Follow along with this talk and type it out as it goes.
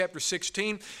Chapter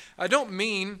 16. I don't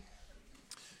mean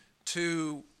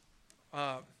to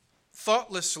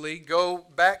thoughtlessly go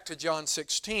back to John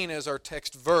 16 as our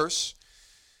text verse.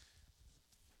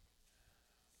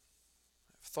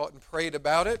 I've thought and prayed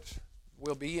about it.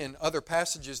 We'll be in other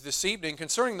passages this evening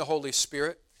concerning the Holy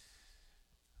Spirit.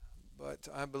 But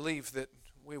I believe that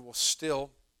we will still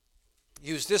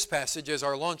use this passage as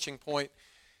our launching point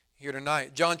here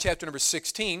tonight. John chapter number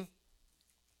 16.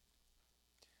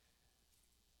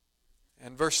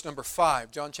 And verse number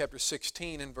 5, John chapter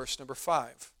 16 and verse number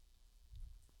 5.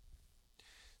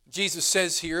 Jesus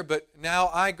says here, "But now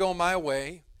I go my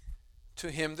way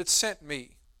to him that sent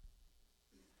me."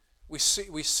 We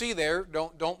see there,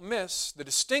 don't miss the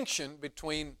distinction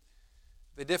between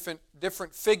the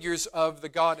different figures of the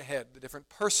Godhead, the different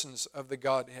persons of the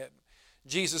Godhead.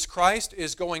 Jesus Christ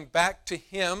is going back to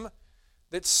him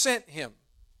that sent him,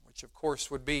 which of course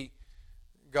would be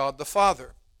God the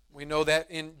Father. We know that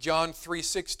in John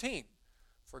 3:16.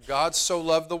 "For God so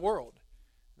loved the world,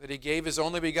 that he gave his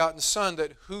only begotten Son,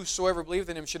 that whosoever believeth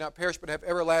in him should not perish but have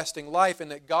everlasting life,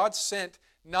 and that God sent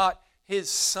not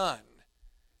his Son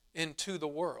into the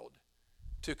world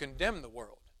to condemn the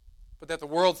world, but that the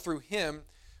world through him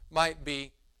might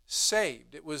be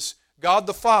saved." It was God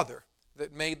the Father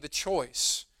that made the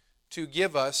choice to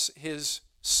give us his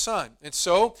Son. And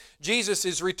so Jesus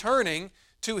is returning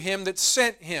to him that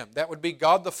sent him. That would be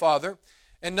God the Father.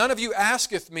 "And none of you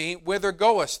asketh me, whither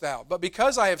goest thou? But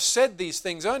because I have said these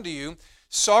things unto you,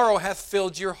 sorrow hath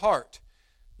filled your heart.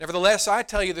 Nevertheless, I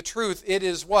tell you the truth, it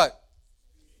is" what?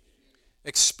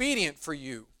 "Expedient for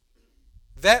you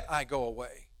that I go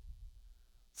away.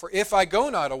 For if I go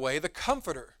not away, the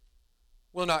Comforter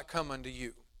will not come unto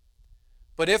you.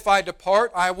 But if I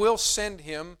depart, I will send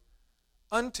him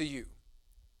unto you.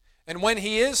 And when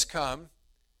he is come,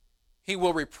 he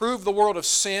will reprove the world of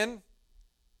sin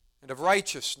and of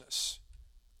righteousness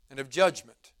and of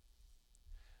judgment.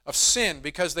 Of sin,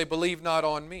 because they believe not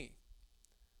on me.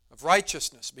 Of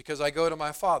righteousness, because I go to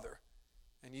my Father,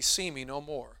 and ye see me no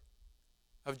more.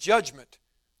 Of judgment,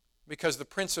 because the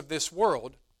prince of this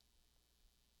world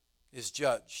is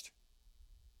judged.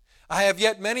 I have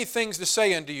yet many things to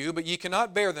say unto you, but ye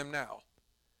cannot bear them now.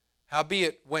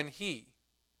 Howbeit, when he,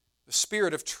 the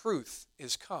Spirit of truth,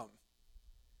 is come,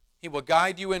 he will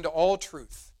guide you into all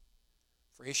truth.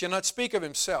 For he shall not speak of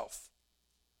himself,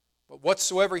 but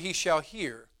whatsoever he shall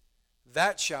hear,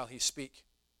 that shall he speak.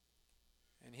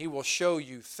 And he will show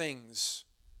you things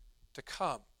to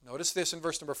come." Notice this in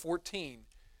verse number 14.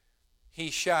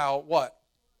 "He shall" what?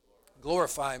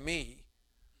 "Glorify me,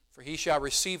 for he shall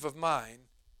receive of mine,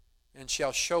 and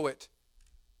shall show it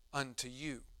unto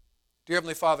you." Dear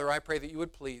Heavenly Father, I pray that you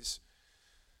would please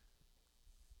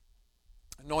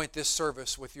anoint this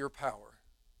service with your power.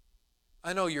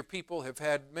 I know your people have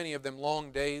had, many of them,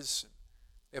 long days.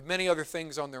 They have many other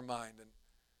things on their mind,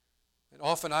 and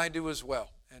often I do as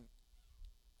well. And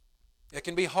it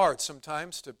can be hard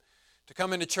sometimes to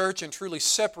come into church and truly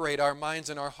separate our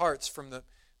minds and our hearts from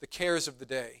the cares of the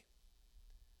day.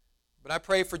 But I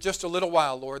pray for just a little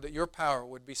while, Lord, that your power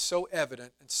would be so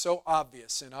evident and so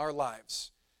obvious in our lives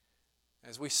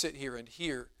as we sit here and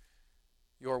hear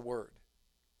your word.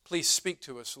 Please speak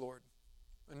to us, Lord.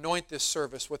 Anoint this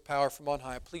service with power from on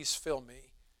high. Please fill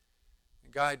me,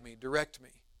 guide me, direct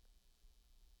me.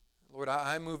 Lord,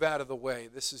 I move out of the way.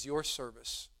 This is your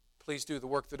service. Please do the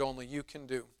work that only you can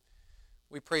do.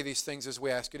 We pray these things as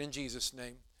we ask it in Jesus'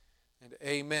 name, and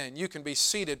amen. You can be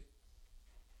seated.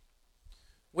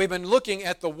 We've been looking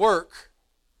at the work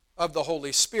of the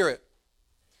Holy Spirit.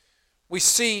 We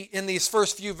see in these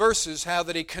first few verses how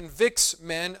that he convicts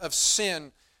men of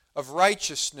sin, of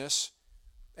righteousness,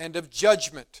 and of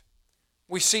judgment.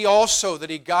 We see also that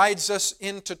he guides us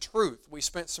into truth. We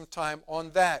spent some time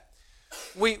on that.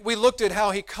 We looked at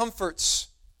how he comforts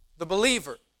the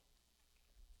believer.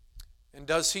 And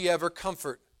does he ever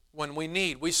comfort when we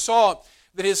need? We saw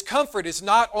that his comfort is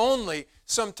not only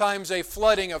sometimes a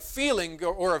flooding of feeling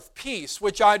or of peace,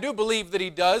 which I do believe that he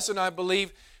does, and I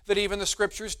believe that even the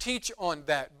Scriptures teach on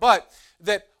that, but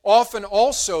that often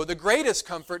also the greatest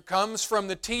comfort comes from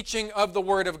the teaching of the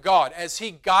Word of God as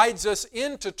he guides us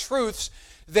into truths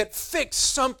that fix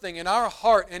something in our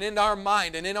heart and in our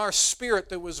mind and in our spirit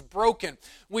that was broken.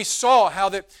 We saw how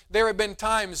that there have been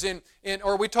times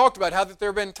or we talked about how that there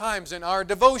have been times in our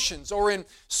devotions or in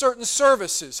certain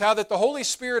services, how that the Holy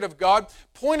Spirit of God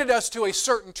pointed us to a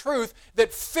certain truth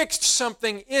that fixed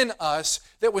something in us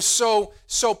that was so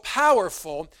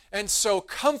powerful and so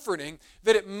comforting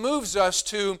that it moves us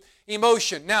to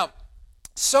emotion. Now,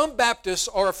 some Baptists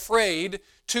are afraid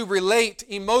to relate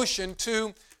emotion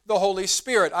to the Holy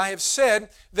Spirit. I have said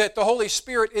that the Holy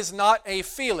Spirit is not a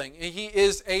feeling. He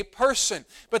is a person.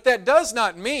 But that does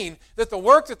not mean that the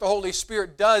work that the Holy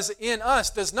Spirit does in us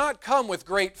does not come with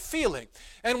great feeling.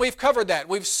 And we've covered that.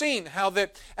 We've seen how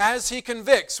that as He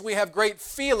convicts, we have great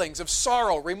feelings of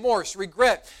sorrow, remorse,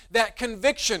 regret. That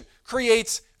conviction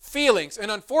creates feelings. And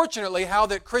unfortunately, how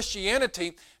that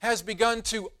Christianity has begun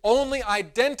to only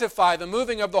identify the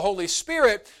moving of the Holy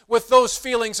Spirit with those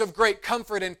feelings of great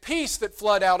comfort and peace that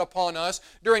flood out upon us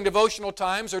during devotional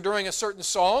times or during a certain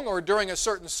song or during a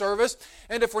certain service.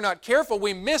 And if we're not careful,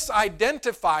 we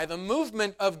misidentify the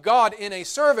movement of God in a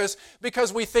service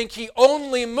because we think He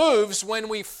only moves when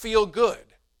we feel good.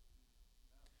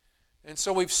 And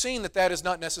so we've seen that that is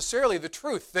not necessarily the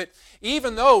truth, that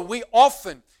even though we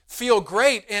often feel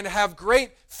great and have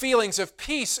great feelings of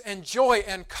peace and joy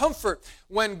and comfort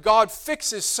when God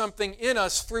fixes something in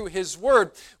us through His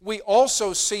Word, we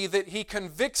also see that He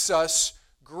convicts us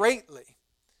greatly.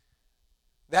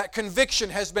 That conviction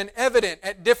has been evident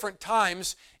at different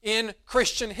times in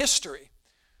Christian history.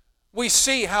 We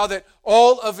see how that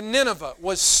all of Nineveh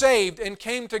was saved and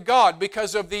came to God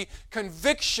because of the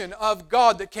conviction of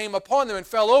God that came upon them and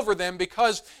fell over them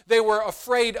because they were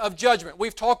afraid of judgment.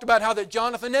 We've talked about how that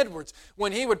Jonathan Edwards,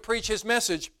 when he would preach his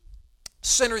message,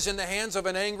 sinners in the hands of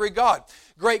an angry God,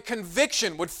 great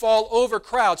conviction would fall over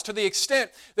crowds to the extent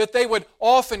that they would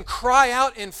often cry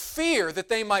out in fear that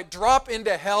they might drop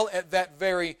into hell at that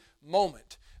very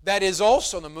moment. That is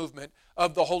also the movement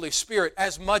of the Holy Spirit,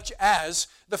 as much as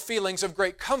the feelings of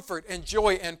great comfort and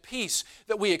joy and peace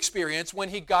that we experience when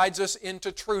He guides us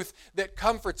into truth that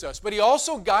comforts us. But He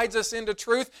also guides us into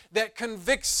truth that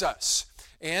convicts us.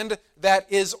 And that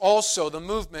is also the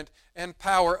movement and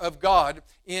power of God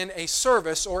in a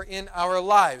service or in our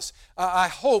lives. I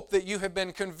hope that you have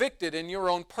been convicted in your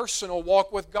own personal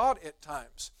walk with God at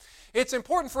times. It's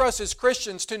important for us as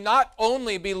Christians to not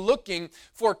only be looking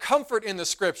for comfort in the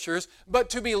Scriptures, but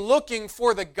to be looking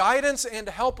for the guidance and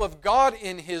help of God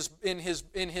in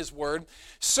His Word,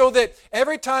 so that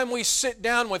every time we sit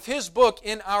down with His book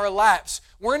in our laps,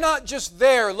 we're not just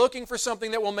there looking for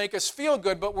something that will make us feel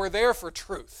good, but we're there for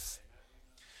truth.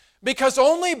 Because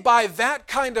only by that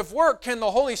kind of work can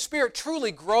the Holy Spirit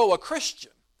truly grow a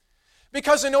Christian.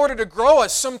 Because in order to grow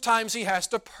us, sometimes He has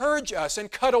to purge us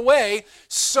and cut away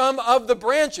some of the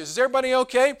branches. Is everybody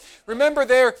okay? Remember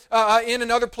there in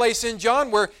another place in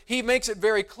John where He makes it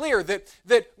very clear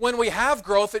that when we have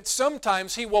growth, that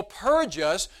sometimes He will purge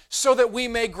us so that we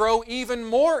may grow even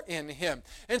more in Him.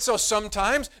 And so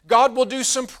sometimes God will do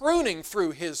some pruning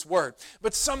through His Word.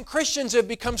 But some Christians have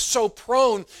become so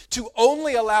prone to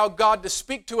only allow God to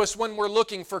speak to us when we're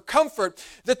looking for comfort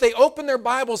that they open their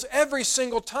Bibles every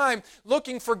single time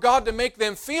looking for God to make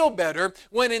them feel better,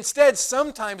 when instead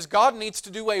sometimes God needs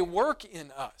to do a work in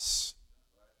us.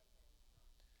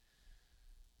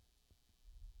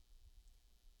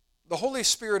 The Holy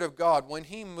Spirit of God, when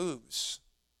He moves,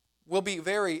 will be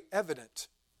very evident.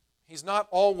 He's not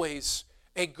always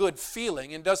a good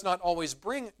feeling and does not always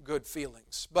bring good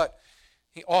feelings, but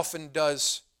He often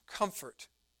does comfort.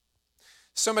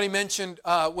 Somebody mentioned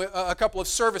a couple of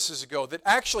services ago that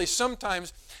actually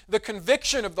sometimes the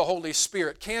conviction of the Holy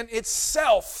Spirit can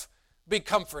itself be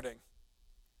comforting.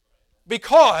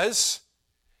 Because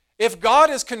if God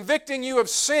is convicting you of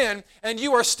sin and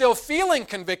you are still feeling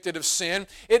convicted of sin,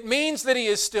 it means that He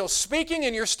is still speaking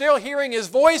and you're still hearing His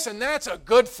voice, and that's a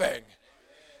good thing.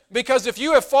 Because if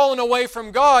you have fallen away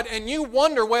from God and you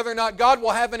wonder whether or not God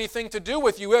will have anything to do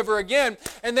with you ever again,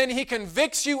 and then He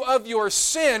convicts you of your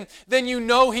sin, then you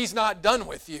know He's not done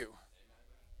with you.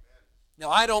 Now,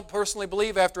 I don't personally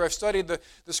believe, after I've studied the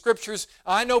Scriptures,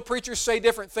 I know preachers say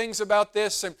different things about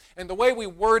this, and the way we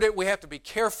word it, we have to be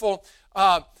careful.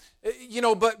 But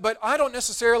I don't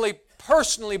necessarily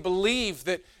personally believe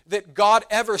that God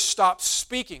ever stops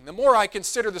speaking. The more I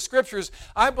consider the Scriptures,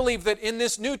 I believe that in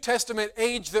this New Testament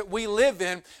age that we live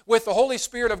in, with the Holy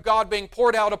Spirit of God being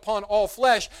poured out upon all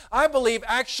flesh, I believe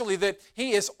actually that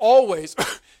He is always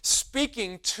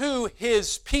speaking to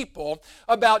His people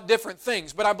about different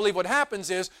things. But I believe what happens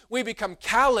is we become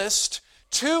calloused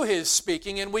to His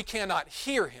speaking and we cannot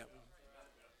hear Him.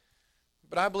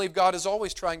 But I believe God is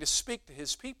always trying to speak to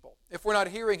His people. If we're not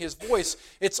hearing His voice,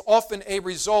 it's often a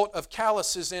result of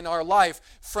calluses in our life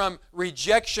from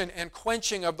rejection and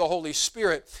quenching of the Holy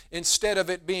Spirit instead of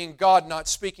it being God not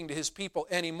speaking to His people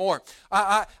anymore.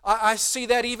 I see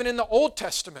that even in the Old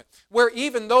Testament, where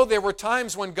even though there were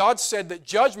times when God said that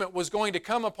judgment was going to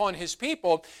come upon His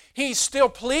people, He still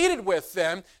pleaded with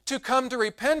them to come to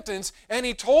repentance, and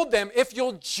He told them, if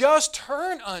you'll just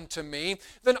turn unto me,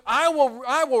 then I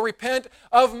will repent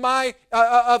of my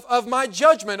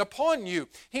judgment upon upon you.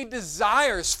 He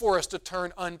desires for us to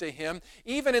turn unto Him.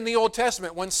 Even in the Old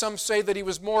Testament, when some say that He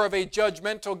was more of a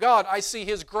judgmental God, I see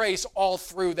His grace all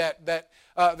through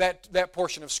that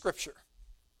portion of Scripture.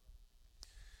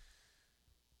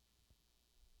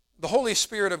 The Holy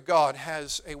Spirit of God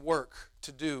has a work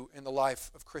to do in the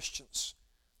life of Christians.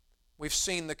 We've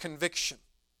seen the conviction.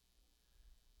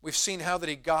 We've seen how that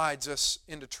He guides us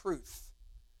into truth.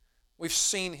 We've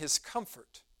seen His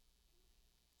comfort.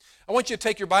 I want you to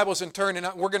take your Bibles and turn, and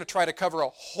we're going to try to cover a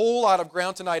whole lot of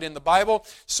ground tonight in the Bible.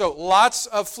 So lots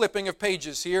of flipping of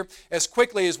pages here as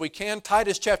quickly as we can.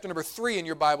 Titus chapter number 3 in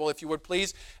your Bible, if you would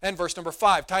please, and verse number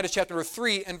 5. Titus chapter number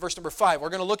 3 and verse number 5. We're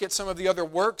going to look at some of the other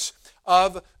works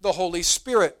of the Holy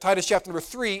Spirit. Titus chapter number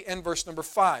 3 and verse number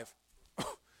 5.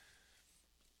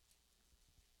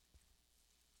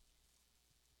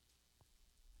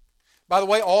 By the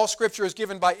way, all Scripture is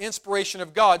given by inspiration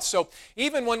of God, so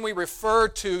even when we refer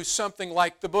to something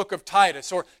like the book of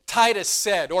Titus, or Titus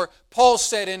said, or Paul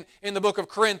said in the book of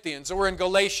Corinthians, or in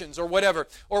Galatians, or whatever,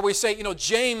 or we say,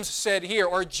 James said here,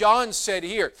 or John said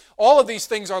here, all of these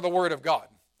things are the Word of God.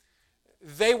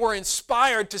 They were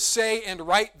inspired to say and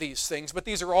write these things, but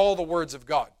these are all the words of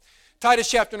God. Titus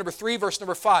chapter number 3, verse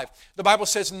number 5. The Bible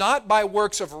says, "Not by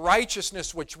works of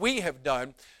righteousness which we have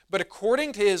done, but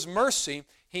according to His mercy,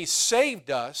 He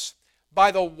saved us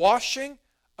by the washing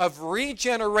of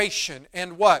regeneration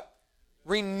and what?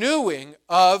 Renewing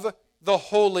of the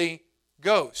Holy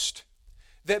Ghost.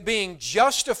 That being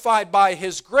justified by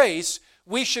His grace,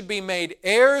 we should be made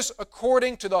heirs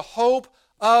according to the hope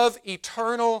of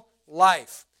eternal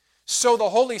life." So the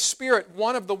Holy Spirit,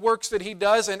 one of the works that He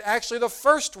does, and actually the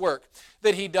first work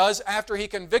that He does after He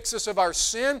convicts us of our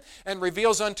sin and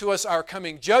reveals unto us our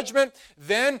coming judgment,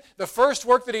 then the first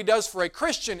work that He does for a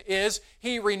Christian is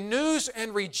He renews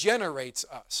and regenerates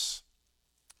us.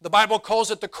 The Bible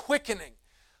calls it the quickening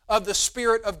of the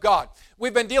Spirit of God.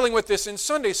 We've been dealing with this in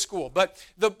Sunday school, but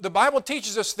the Bible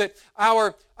teaches us that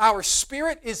our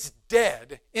spirit is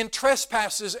dead in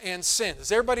trespasses and sins.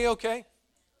 Is everybody okay?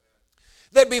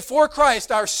 That before Christ,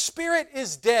 our spirit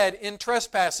is dead in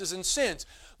trespasses and sins.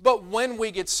 But when we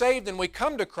get saved and we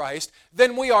come to Christ,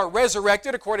 then we are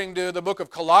resurrected according to the book of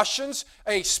Colossians,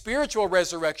 a spiritual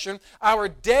resurrection. Our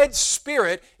dead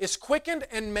spirit is quickened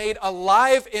and made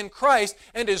alive in Christ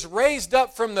and is raised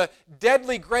up from the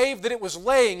deadly grave that it was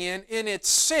laying in its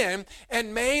sin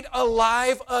and made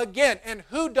alive again. And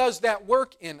who does that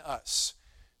work in us?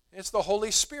 It's the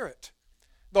Holy Spirit.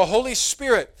 The Holy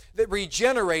Spirit that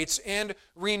regenerates and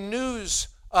renews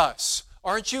us.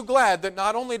 Aren't you glad that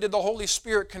not only did the Holy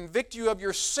Spirit convict you of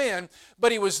your sin,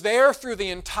 but He was there through the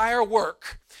entire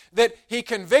work? That He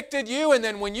convicted you, and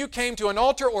then when you came to an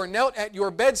altar or knelt at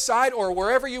your bedside or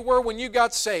wherever you were when you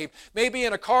got saved, maybe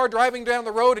in a car driving down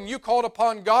the road and you called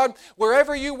upon God,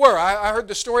 wherever you were. I heard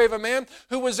the story of a man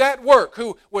who was at work,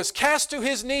 who was cast to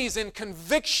his knees in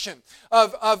conviction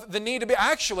of the need to be.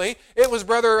 Actually, it was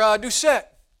Brother Doucette,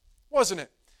 wasn't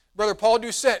it? Brother Paul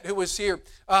Doucette, who was here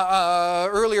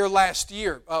earlier last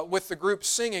year with the group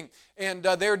singing, and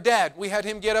their dad, we had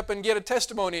him get up and get a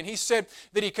testimony, and he said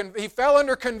that he fell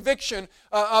under conviction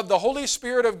of the Holy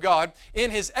Spirit of God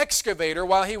in his excavator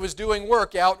while he was doing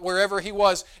work out wherever he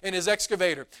was in his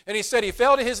excavator. And he said he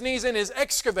fell to his knees in his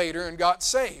excavator and got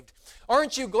saved.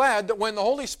 Aren't you glad that when the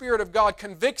Holy Spirit of God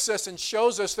convicts us and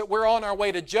shows us that we're on our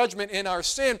way to judgment in our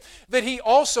sin, that He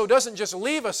also doesn't just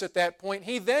leave us at that point.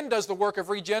 He then does the work of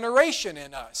regeneration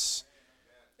in us.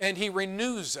 And He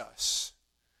renews us.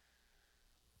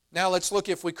 Now let's look,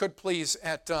 if we could please,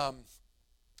 at, I'm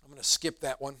going to skip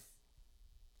that one,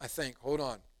 I think. Hold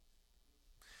on.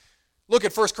 Look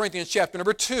at 1 Corinthians chapter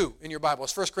number 2 in your Bible.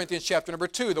 It's 1 Corinthians chapter number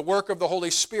 2, the work of the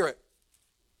Holy Spirit.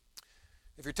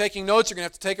 If you're taking notes, you're going to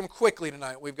have to take them quickly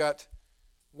tonight. We've got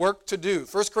work to do.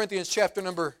 1 Corinthians chapter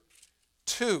number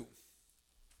 2.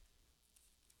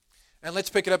 And let's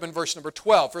pick it up in verse number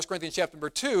 12. 1 Corinthians chapter number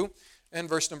 2 and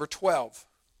verse number 12.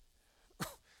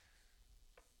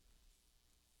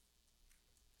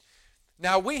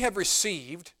 Now we have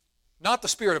received not the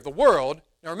spirit of the world.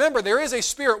 Now remember, there is a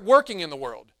spirit working in the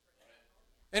world.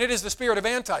 And it is the spirit of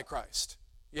Antichrist.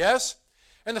 Yes?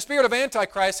 And the spirit of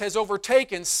Antichrist has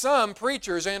overtaken some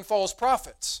preachers and false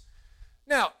prophets.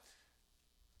 Now,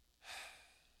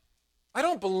 I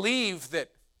don't believe that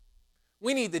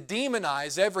we need to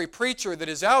demonize every preacher that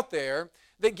is out there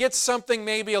that gets something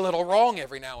maybe a little wrong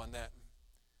every now and then.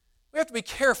 We have to be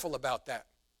careful about that.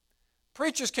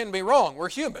 Preachers can be wrong. We're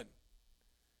human.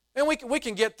 And we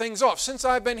can get things off. Since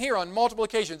I've been here on multiple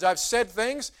occasions, I've said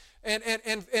things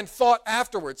and thought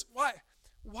afterwards,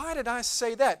 why did I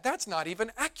say that? That's not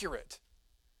even accurate.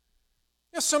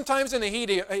 Sometimes in the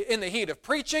heat of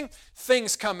preaching,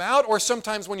 things come out, or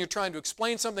sometimes when you're trying to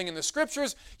explain something in the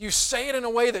Scriptures, you say it in a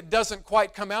way that doesn't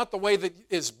quite come out the way that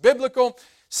is biblical.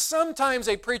 Sometimes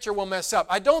a preacher will mess up.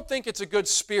 I don't think it's a good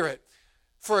spirit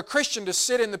for a Christian to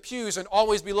sit in the pews and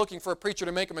always be looking for a preacher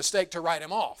to make a mistake to write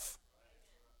him off.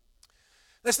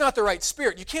 That's not the right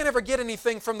spirit. You can't ever get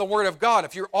anything from the Word of God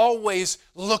if you're always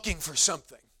looking for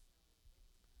something.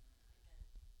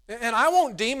 And I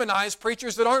won't demonize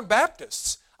preachers that aren't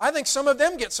Baptists. I think some of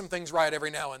them get some things right every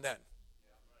now and then.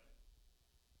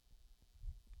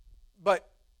 But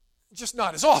just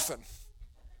not as often.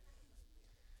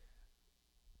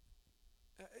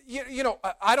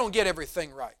 I don't get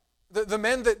everything right. The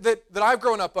men that I've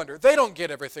grown up under, they don't get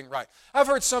everything right. I've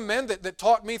heard some men that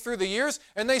taught me through the years,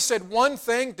 and they said one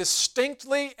thing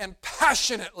distinctly and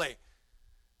passionately.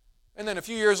 And then a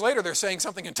few years later, they're saying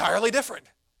something entirely different.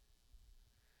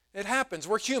 It happens.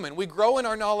 We're human. We grow in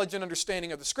our knowledge and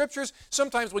understanding of the Scriptures.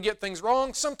 Sometimes we get things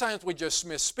wrong. Sometimes we just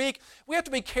misspeak. We have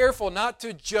to be careful not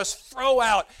to just throw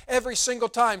out every single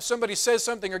time somebody says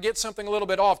something or gets something a little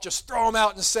bit off. Just throw them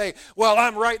out and say, well,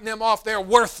 I'm writing them off. They're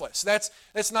worthless. That's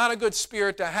not a good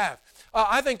spirit to have.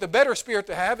 I think the better spirit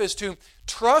to have is to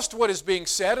trust what is being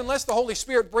said unless the Holy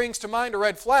Spirit brings to mind a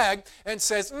red flag and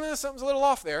says, something's a little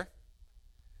off there.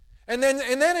 And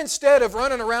then instead of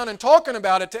running around and talking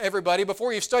about it to everybody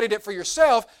before you've studied it for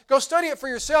yourself, go study it for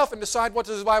yourself and decide what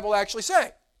does the Bible actually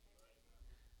say.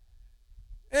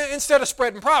 Instead of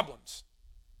spreading problems.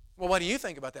 Well, what do you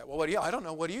think about that? Well, I don't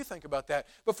know. What do you think about that?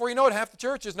 Before you know it, half the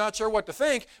church is not sure what to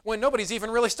think when nobody's even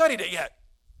really studied it yet.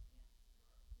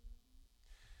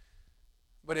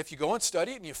 But if you go and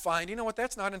study it and you find,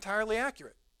 that's not entirely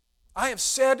accurate. I have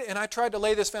said, and I tried to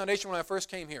lay this foundation when I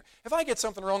first came here, if I get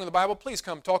something wrong in the Bible, please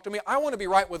come talk to me. I want to be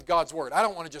right with God's Word. I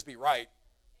don't want to just be right.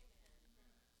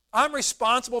 I'm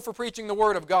responsible for preaching the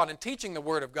Word of God and teaching the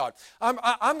Word of God. I'm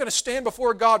going to stand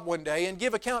before God one day and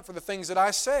give account for the things that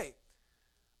I say.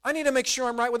 I need to make sure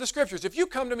I'm right with the Scriptures. If you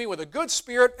come to me with a good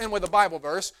spirit and with a Bible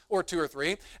verse, or two or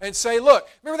three, and say, look,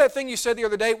 remember that thing you said the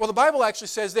other day? Well, the Bible actually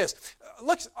says this.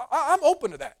 Look, I'm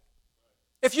open to that.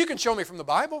 If you can show me from the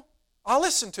Bible, I'll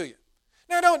listen to you.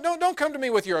 Now, don't come to me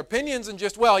with your opinions and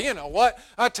just, well, you know what,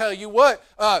 I tell you what,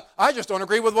 I just don't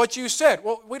agree with what you said.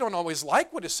 Well, we don't always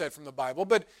like what is said from the Bible,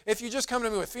 but if you just come to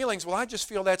me with feelings, well, I just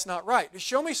feel that's not right. Just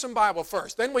show me some Bible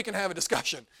first, then we can have a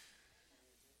discussion.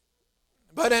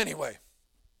 But anyway.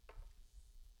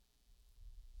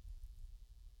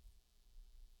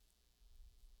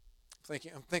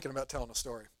 I'm thinking about telling a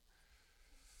story.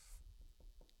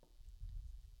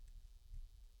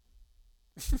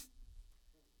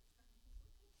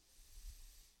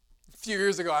 A few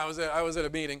years ago, I was at a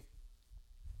meeting,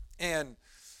 and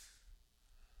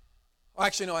I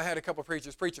had a couple of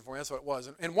preachers preaching for me. That's what it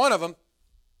was, and one of them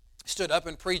stood up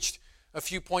and preached a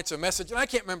few points of message, and I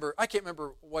can't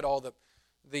remember what all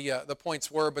the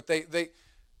points were, but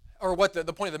or what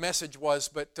the point of the message was,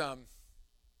 but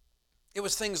it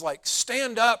was things like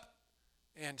stand up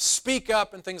and speak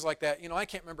up and things like that. I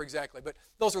can't remember exactly, but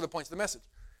those were the points of the message,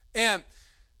 and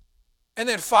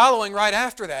then following right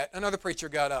after that, another preacher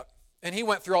got up. And he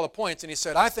went through all the points, and he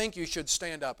said, I think you should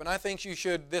stand up, and I think you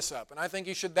should this up, and I think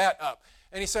you should that up.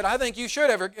 And he said, I think you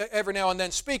should every now and then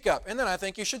speak up, and then I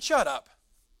think you should shut up.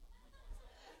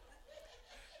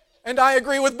 And I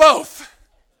agree with both.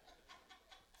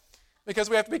 Because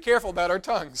we have to be careful about our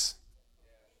tongues.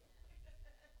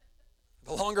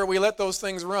 The longer we let those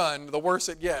things run, the worse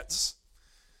it gets.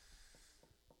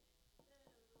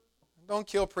 Don't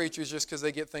kill preachers just because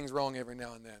they get things wrong every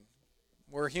now and then.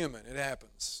 We're human. It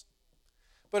happens.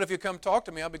 But if you come talk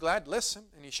to me, I'll be glad to listen.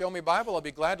 And you show me Bible, I'll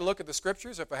be glad to look at the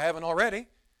Scriptures if I haven't already.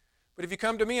 But if you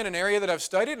come to me in an area that I've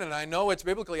studied and I know it's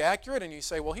biblically accurate and you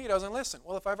say, well, he doesn't listen.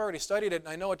 Well, if I've already studied it and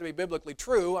I know it to be biblically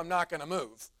true, I'm not going to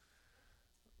move.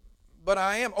 But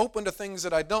I am open to things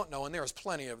that I don't know, and there is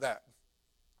plenty of that.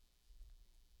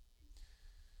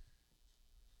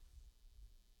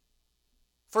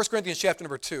 1 Corinthians chapter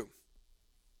number 2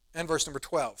 and verse number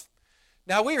 12.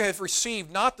 Now we have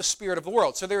received not the spirit of the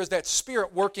world. So there is that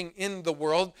spirit working in the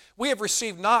world. We have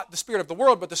received not the spirit of the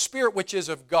world, but the Spirit which is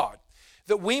of God,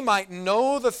 that we might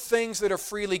know the things that are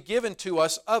freely given to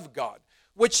us of God,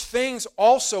 which things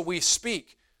also we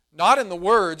speak, not in the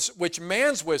words which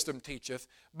man's wisdom teacheth,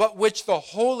 but which the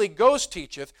Holy Ghost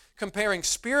teacheth, comparing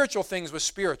spiritual things with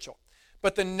spiritual.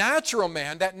 But the natural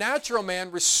man, that natural man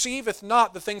receiveth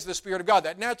not the things of the Spirit of God.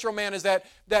 That natural man is that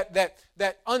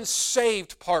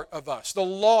unsaved part of us, the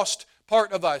lost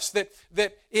part of us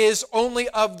that is only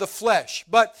of the flesh.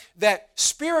 But that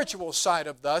spiritual side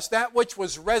of us, that which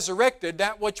was resurrected,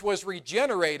 that which was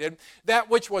regenerated, that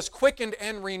which was quickened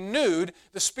and renewed,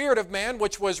 the spirit of man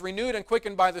which was renewed and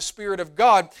quickened by the Spirit of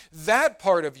God, that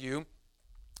part of you,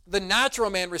 the natural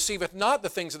man receiveth not the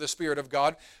things of the Spirit of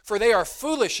God, for they are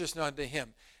foolishness unto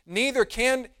him. Neither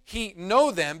can he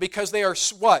know them, because they are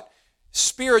what?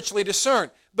 Spiritually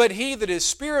discerned. But he that is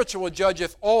spiritual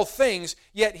judgeth all things,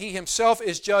 yet he himself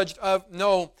is judged of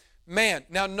no man.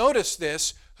 Now notice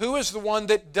this. Who is the one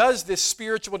that does this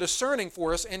spiritual discerning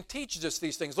for us and teaches us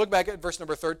these things? Look back at verse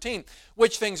number 13.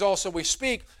 Which things also we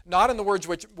speak, not in the words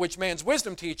which man's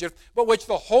wisdom teacheth, but which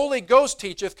the Holy Ghost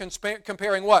teacheth,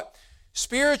 comparing what?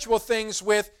 Spiritual things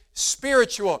with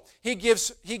spiritual. He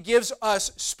gives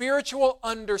us spiritual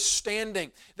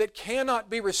understanding that cannot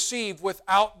be received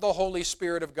without the Holy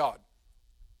Spirit of God.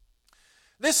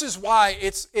 This is why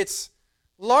it's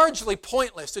largely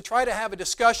pointless to try to have a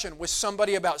discussion with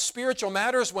somebody about spiritual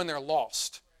matters when they're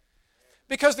lost.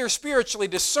 Because they're spiritually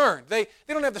discerned. They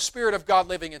don't have the Spirit of God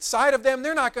living inside of them.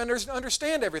 They're not going to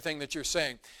understand everything that you're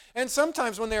saying. And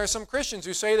sometimes when there are some Christians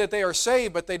who say that they are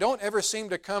saved, but they don't ever seem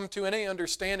to come to any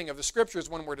understanding of the Scriptures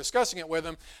when we're discussing it with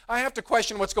them, I have to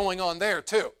question what's going on there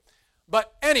too.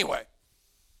 But anyway,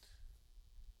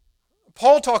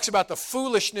 Paul talks about the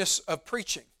foolishness of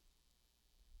preaching.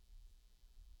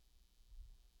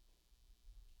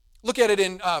 Look at it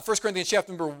in 1 Corinthians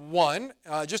chapter number 1,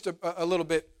 just a little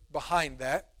bit behind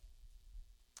that.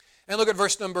 And look at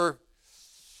verse number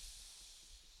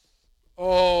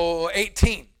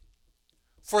 18.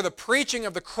 For the preaching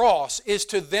of the cross is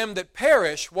to them that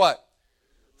perish, what?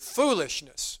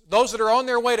 Foolishness. Those that are on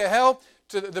their way to hell,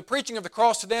 to the preaching of the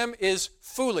cross to them is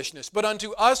foolishness. But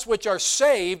unto us which are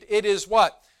saved, it is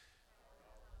what?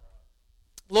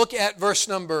 Look at verse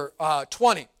number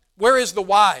 20. Where is the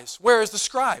wise? Where is the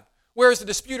scribe? Where is the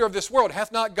disputer of this world?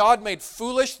 Hath not God made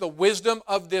foolish the wisdom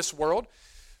of this world?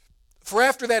 For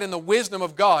after that, in the wisdom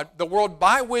of God, the world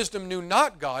by wisdom knew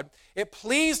not God. It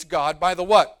pleased God by the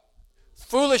what?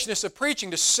 Foolishness of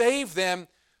preaching to save them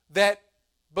that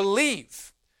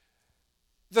believe.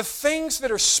 The things that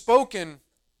are spoken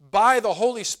by the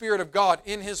Holy Spirit of God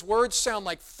in His Word sound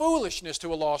like foolishness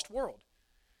to a lost world.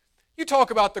 You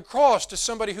talk about the cross to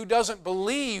somebody who doesn't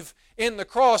believe in the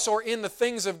cross or in the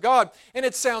things of God, and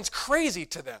it sounds crazy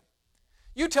to them.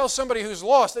 You tell somebody who's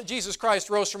lost that Jesus Christ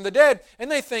rose from the dead,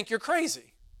 and they think you're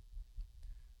crazy.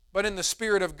 But in the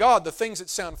Spirit of God, the things that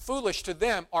sound foolish to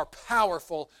them are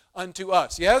powerful unto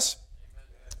us. Yes?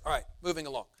 All right, moving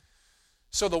along.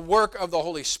 So the work of the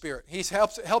Holy Spirit. He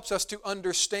helps us to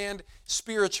understand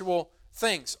spiritual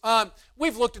things.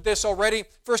 We've looked at this already.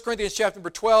 1 Corinthians chapter number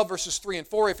 12, verses 3 and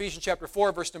 4. Ephesians chapter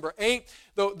 4, verse number 8.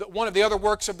 One of the other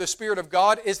works of the Spirit of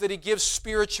God is that He gives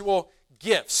spiritual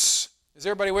gifts. Is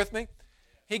everybody with me?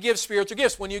 He gives spiritual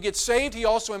gifts. When you get saved, He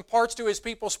also imparts to His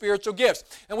people spiritual gifts.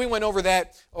 And we went over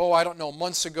that,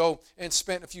 months ago and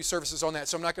spent a few services on that.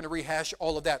 So I'm not going to rehash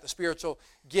all of that, the spiritual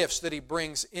gifts that He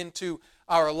brings into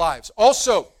our lives.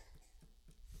 Also,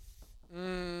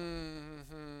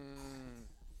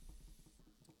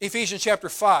 Ephesians chapter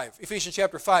 5. Ephesians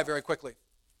chapter 5 very quickly.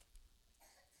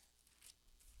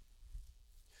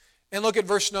 And look at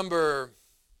verse number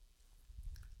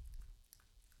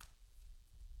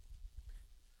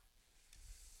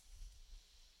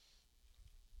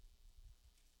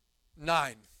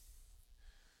 9.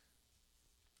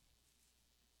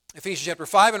 Ephesians chapter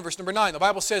 5 and verse number 9. The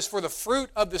Bible says, for the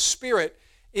fruit of the Spirit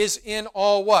is in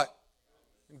all what?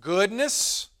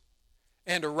 Goodness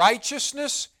and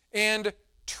righteousness and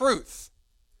truth,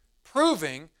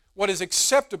 proving what is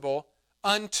acceptable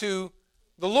unto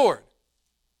the Lord.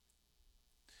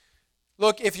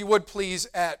 Look, if you would please,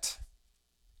 at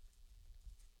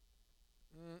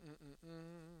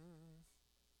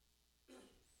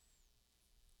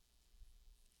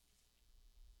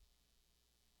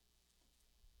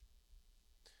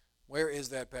where is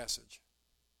that passage?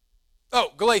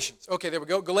 Oh, Galatians. Okay, there we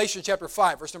go. Galatians chapter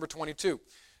 5, verse number 22.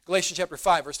 Galatians chapter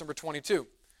 5, verse number 22.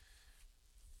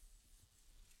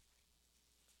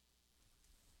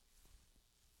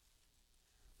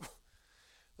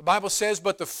 The Bible says,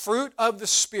 but the fruit of the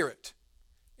Spirit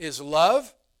is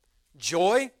love,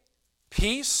 joy,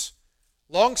 peace,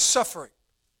 long-suffering,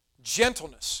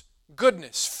 gentleness,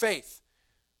 goodness, faith,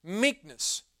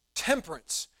 meekness,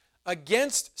 temperance.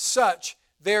 Against such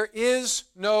there is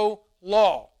no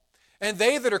law. And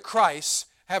they that are Christ's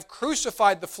have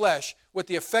crucified the flesh with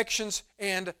the affections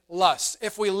and lusts.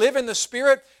 If we live in the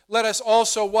Spirit, let us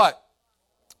also what?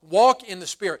 Walk in the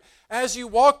Spirit. As you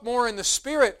walk more in the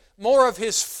Spirit, more of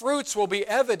His fruits will be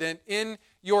evident in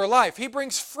your life. He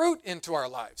brings fruit into our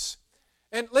lives.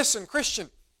 And listen, Christian,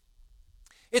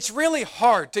 it's really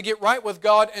hard to get right with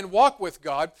God and walk with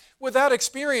God without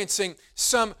experiencing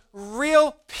some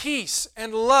real peace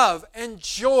and love and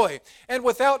joy, and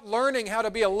without learning how to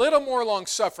be a little more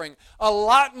long-suffering, a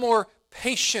lot more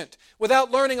patient,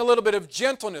 without learning a little bit of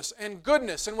gentleness and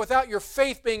goodness, and without your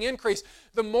faith being increased.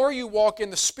 The more you walk in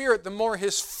the Spirit, the more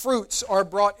His fruits are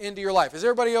brought into your life. Is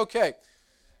everybody okay?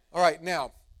 All right, now,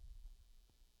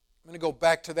 I'm going to go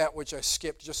back to that which I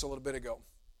skipped just a little bit ago.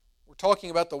 We're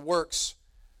talking about the works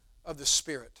of the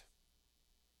Spirit.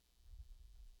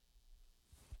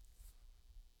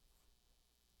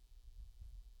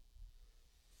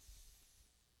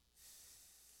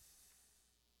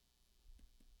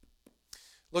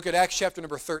 Look at Acts chapter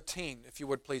number 13, if you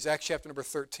would please. Acts chapter number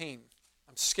 13.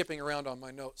 I'm skipping around on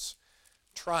my notes,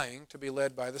 trying to be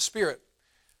led by the Spirit.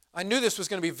 I knew this was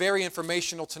going to be very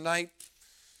informational tonight,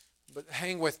 but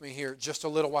hang with me here just a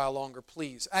little while longer,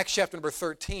 please. Acts chapter number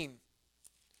 13.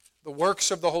 The works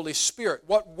of the Holy Spirit.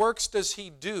 What works does He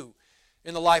do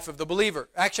in the life of the believer?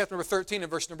 Acts chapter number 13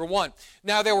 and verse number 1.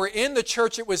 Now there were in the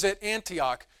church, it was at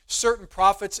Antioch, certain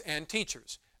prophets and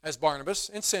teachers, as Barnabas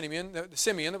and Simeon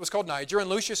that was called Niger, and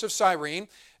Lucius of Cyrene,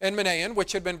 and Manaen,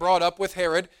 which had been brought up with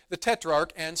Herod the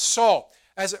Tetrarch, and Saul.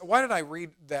 Why did I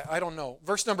read that? I don't know.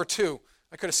 Verse number 2.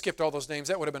 I could have skipped all those names.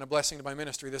 That would have been a blessing to my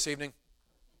ministry this evening.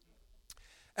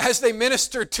 As they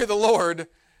ministered to the Lord,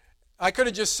 I could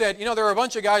have just said, there are a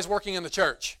bunch of guys working in the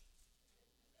church.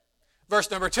 Verse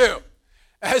number 2.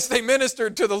 As they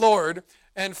ministered to the Lord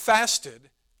and fasted,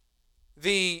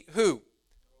 the who?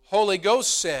 Holy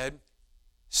Ghost said,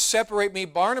 separate me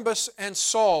Barnabas and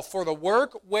Saul for the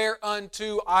work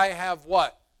whereunto I have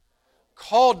what?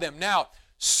 Called them. Now,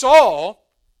 Saul,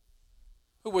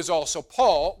 who was also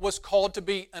Paul, was called to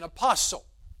be an apostle,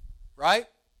 right?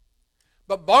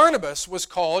 But Barnabas was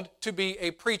called to be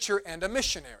a preacher and a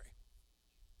missionary.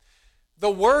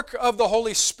 The work of the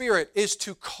Holy Spirit is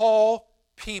to call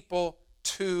people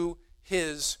to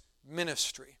His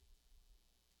ministry.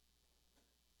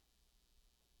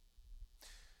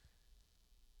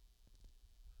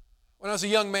 When I was a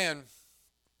young man,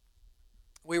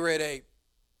 we were at a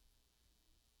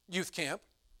youth camp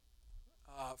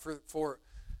for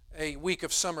a week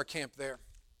of summer camp there.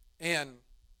 And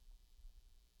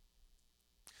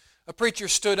a preacher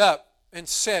stood up and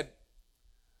said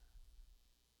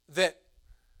that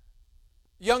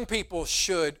young people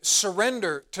should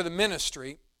surrender to the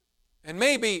ministry, and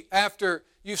maybe after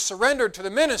you've surrendered to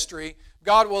the ministry,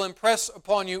 God will impress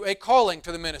upon you a calling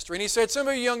to the ministry. And he said, some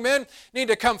of you young men need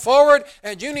to come forward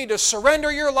and you need to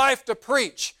surrender your life to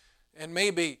preach. And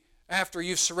maybe after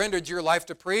you've surrendered your life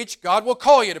to preach, God will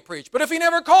call you to preach. But if He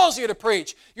never calls you to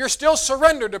preach, you're still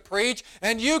surrendered to preach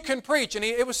and you can preach. And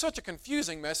it was such a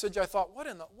confusing message. I thought, what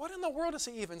in the world is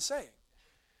he even saying?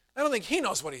 I don't think he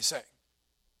knows what he's saying.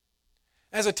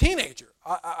 As a teenager,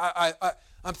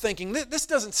 I'm thinking, this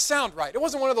doesn't sound right. It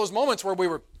wasn't one of those moments where we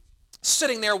were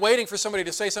sitting there waiting for somebody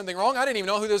to say something wrong. I didn't even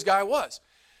know who this guy was.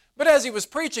 But as he was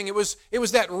preaching, it was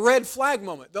that red flag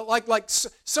moment. Like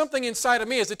something inside of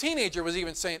me as a teenager was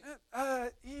even saying, I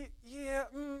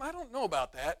don't know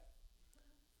about that.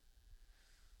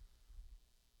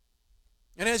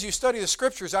 And as you study the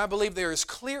Scriptures, I believe there is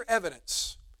clear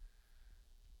evidence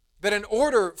that in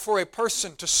order for a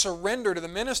person to surrender to the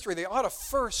ministry, they ought to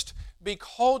first be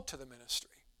called to the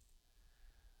ministry.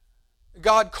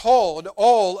 God called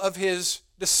all of His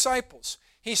disciples.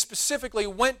 He specifically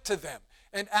went to them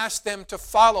and asked them to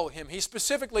follow Him. He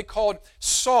specifically called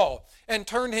Saul and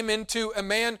turned him into a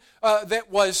man that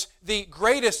was the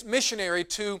greatest missionary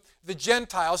to the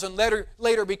Gentiles and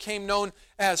later became known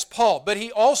as Paul. But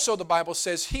He also, the Bible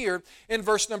says here in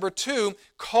verse number 2,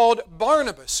 called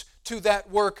Barnabas to that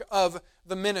work of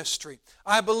the ministry.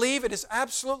 I believe it is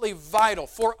absolutely vital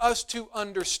for us to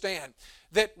understand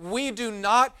that we do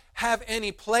not have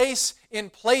any place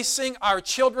in placing our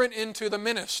children into the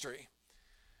ministry.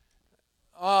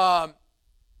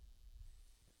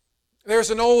 There's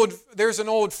an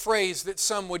old phrase that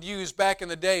some would use back in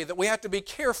the day that we have to be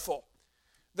careful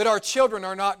that our children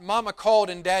are not mama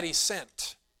called and daddy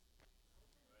sent.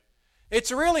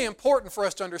 It's really important for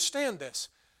us to understand this.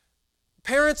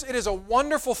 Parents, it is a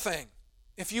wonderful thing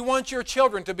if you want your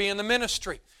children to be in the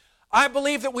ministry. I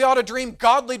believe that we ought to dream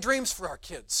godly dreams for our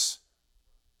kids.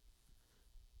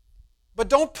 But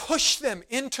don't push them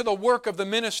into the work of the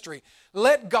ministry.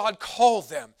 Let God call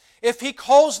them. If He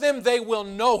calls them, they will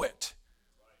know it.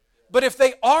 But if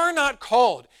they are not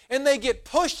called, and they get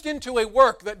pushed into a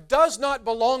work that does not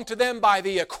belong to them by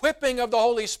the equipping of the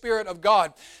Holy Spirit of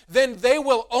God, then they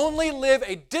will only live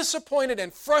a disappointed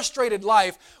and frustrated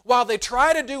life while they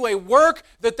try to do a work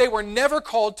that they were never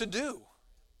called to do.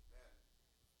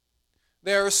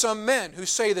 There are some men who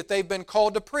say that they've been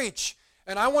called to preach,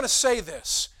 and I want to say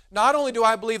this. Not only do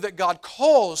I believe that God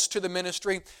calls to the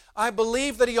ministry, I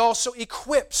believe that He also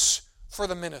equips for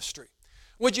the ministry.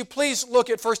 Would you please look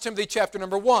at 1 Timothy chapter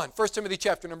number 1. 1 Timothy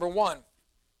chapter number 1.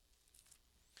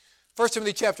 1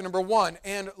 Timothy chapter number 1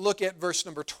 and look at verse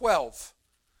number 12.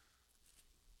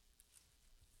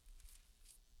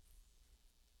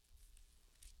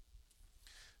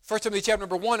 First Timothy chapter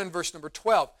number 1 and verse number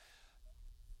 12.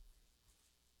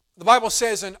 The Bible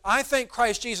says, "And I thank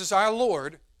Christ Jesus our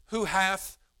Lord, who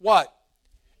hath" what?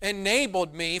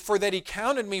 "Enabled me, for that He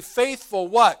counted me faithful"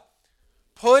 what?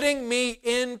 "Putting me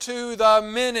into the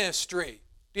ministry."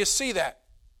 Do you see that?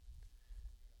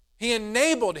 He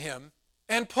enabled him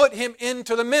and put him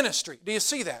into the ministry. Do you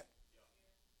see that?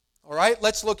 All right,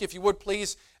 let's look, if you would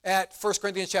please, at 1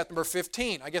 Corinthians chapter number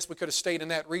 15. I guess we could have stayed in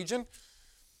that region.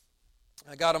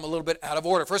 I got them a little bit out of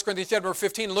order. 1 Corinthians chapter number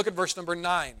 15, and look at verse number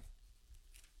 9.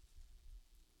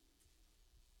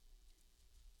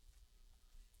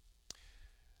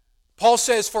 Paul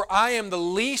says, "For I am the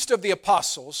least of the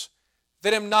apostles,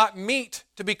 that am not meet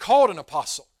to be called an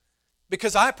apostle,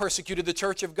 because I persecuted the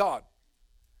church of God.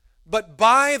 But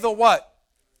by the" what?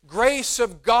 "Grace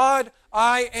of God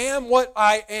I am what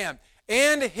I am.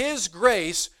 And His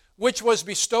grace which was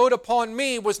bestowed upon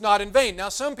me was not in vain." Now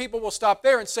some people will stop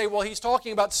there and say, well, he's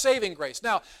talking about saving grace.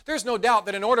 Now there's no doubt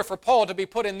that in order for Paul to be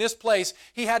put in this place,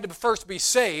 he had to first be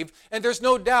saved. And there's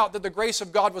no doubt that the grace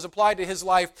of God was applied to his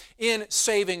life in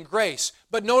saving grace.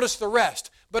 But notice the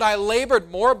rest. "But I labored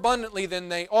more abundantly than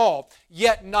they all.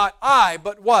 Yet not I,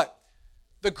 but" what?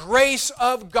 "The grace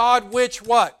of God which"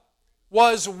 what?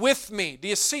 "Was with me." Do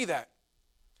you see that?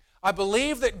 I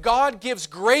believe that God gives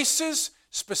graces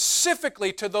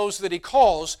specifically to those that He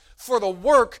calls for the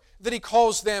work that He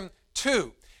calls them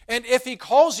to. And if He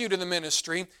calls you to the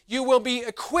ministry, you will be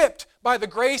equipped by the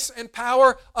grace and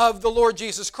power of the Lord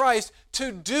Jesus Christ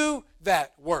to do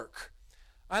that work.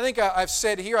 I think I've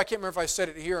said here, I can't remember if I said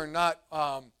it here or not,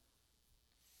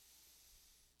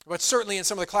 but certainly in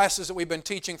some of the classes that we've been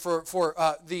teaching for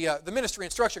the ministry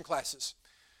instruction classes.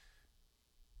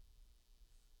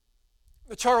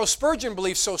 Charles Spurgeon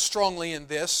believes so strongly in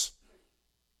this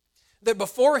that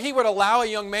before he would allow a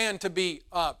young man to be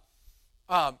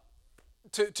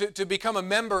to become a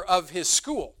member of his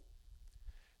school,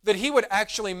 that he would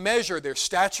actually measure their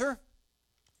stature,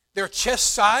 their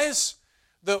chest size,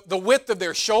 the width of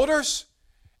their shoulders,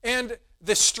 and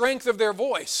the strength of their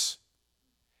voice.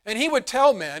 And he would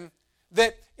tell men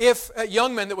that if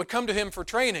young men that would come to him for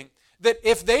training, that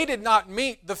if they did not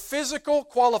meet the physical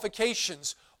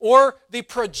qualifications or the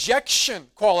projection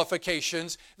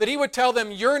qualifications, that he would tell them,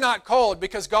 "You're not called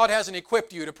because God hasn't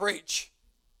equipped you to preach."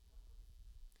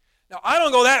 Now, I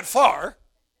don't go that far.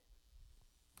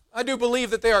 I do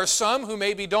believe that there are some who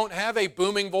maybe don't have a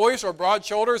booming voice or broad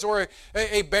shoulders or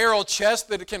a barrel chest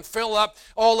that can fill up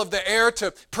all of the air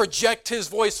to project his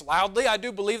voice loudly. I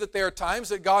do believe that there are times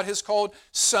that God has called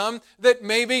some that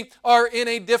maybe are in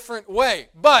a different way.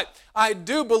 But I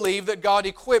do believe that God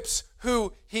equips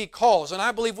who He calls. And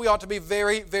I believe we ought to be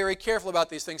very, very careful about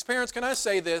these things. Parents, can I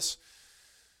say this?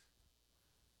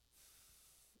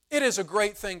 It is a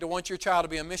great thing to want your child to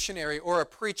be a missionary or a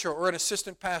preacher or an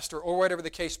assistant pastor or whatever the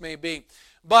case may be.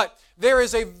 But there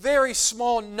is a very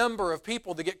small number of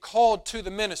people that get called to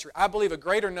the ministry. I believe a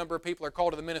greater number of people are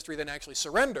called to the ministry than actually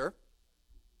surrender.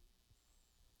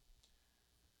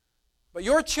 But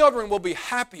your children will be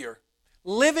happier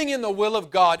living in the will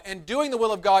of God and doing the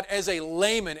will of God as a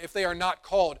layman if they are not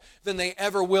called than they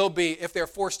ever will be if they're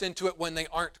forced into it when they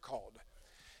aren't called.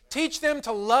 Teach them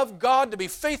to love God, to be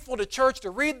faithful to church, to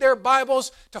read their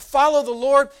Bibles, to follow the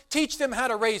Lord. Teach them how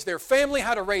to raise their family,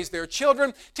 how to raise their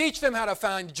children. Teach them how to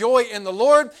find joy in the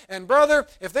Lord. And brother,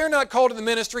 if they're not called to the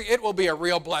ministry, it will be a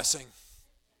real blessing.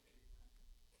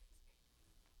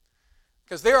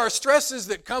 Because there are stresses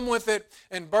that come with it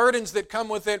and burdens that come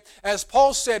with it. As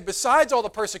Paul said, besides all the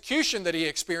persecution that he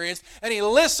experienced, and he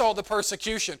lists all the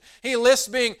persecution. He lists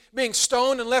being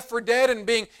stoned and left for dead and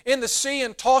being in the sea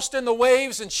and tossed in the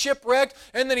waves and shipwrecked.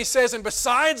 And then he says, and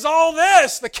besides all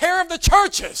this, the care of the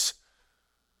churches.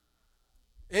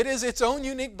 It is its own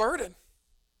unique burden.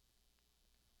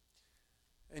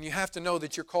 And you have to know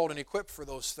that you're called and equipped for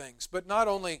those things. But not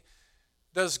only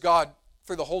does God,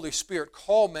 through the Holy Spirit,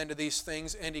 call men to these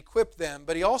things and equip them,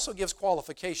 but He also gives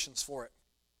qualifications for it.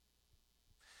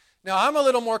 Now, I'm a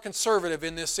little more conservative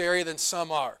in this area than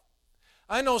some are.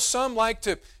 I know some like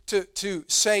to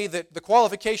say that the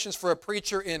qualifications for a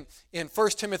preacher in 1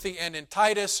 Timothy and in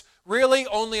Titus really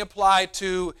only apply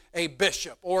to a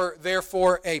bishop or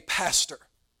therefore a pastor.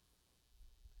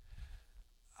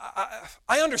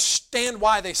 I understand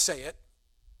why they say it.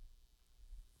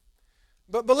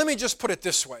 But let me just put it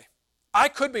this way. I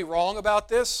could be wrong about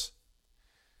this.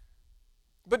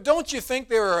 But don't you think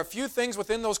there are a few things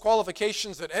within those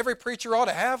qualifications that every preacher ought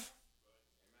to have?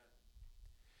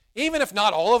 Even if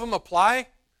not all of them apply.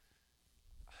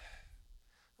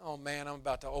 Oh man, I'm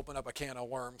about to open up a can of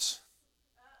worms.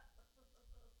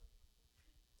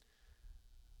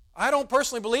 I don't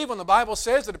personally believe when the Bible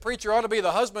says that a preacher ought to be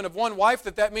the husband of one wife,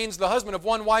 that means the husband of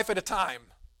one wife at a time.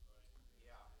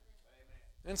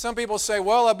 And some people say,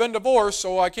 well, I've been divorced,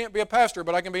 so I can't be a pastor,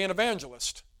 but I can be an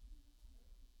evangelist.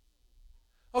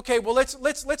 Okay, well,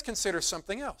 let's consider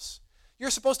something else. You're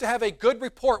supposed to have a good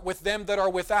report with them that are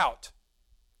without.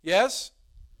 Yes?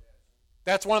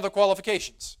 That's one of the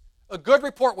qualifications. A good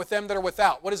report with them that are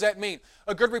without. What does that mean?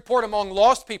 A good report among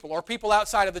lost people or people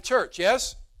outside of the church.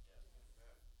 Yes?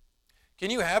 Can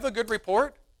you have a good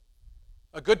report?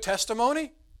 A good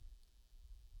testimony?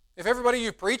 If everybody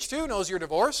you preach to knows you're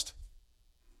divorced?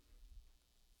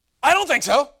 I don't think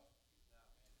so.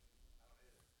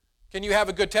 Can you have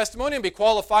a good testimony and be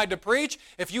qualified to preach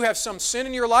if you have some sin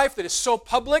in your life that is so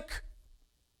public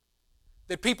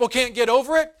that people can't get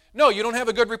over it? No, you don't have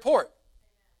a good report.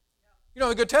 You don't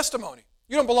have a good testimony.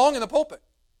 You don't belong in the pulpit.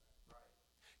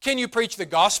 Can you preach the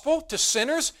gospel to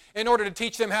sinners in order to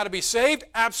teach them how to be saved?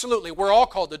 Absolutely. We're all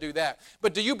called to do that.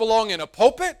 But do you belong in a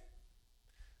pulpit?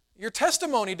 Your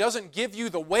testimony doesn't give you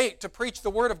the weight to preach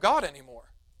the Word of God anymore.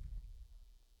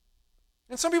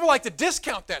 And some people like to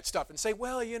discount that stuff and say,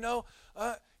 well,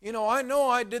 I know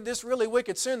I did this really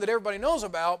wicked sin that everybody knows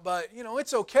about, but,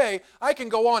 it's okay. I can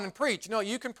go on and preach. No,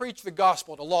 you can preach the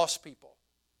gospel to lost people.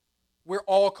 We're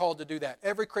all called to do that.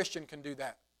 Every Christian can do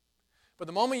that. But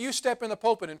the moment you step in the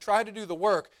pulpit and try to do the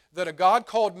work that a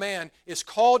God-called man is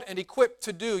called and equipped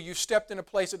to do, you stepped in a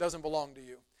place that doesn't belong to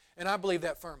you. And I believe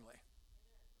that firmly.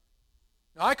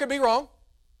 Now, I could be wrong,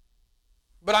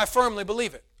 but I firmly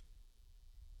believe it.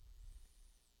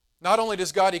 Not only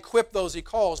does God equip those He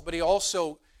calls, but He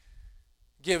also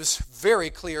gives very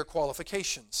clear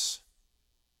qualifications.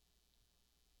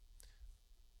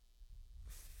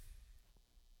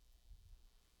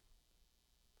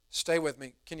 Stay with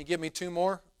me. Can you give me two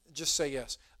more? Just say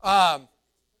yes.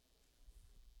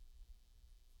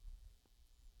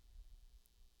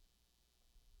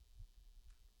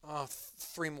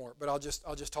 Three more, but I'll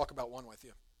just talk about one with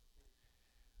you.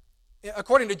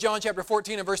 According to John chapter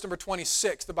 14 and verse number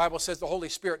 26, the Bible says the Holy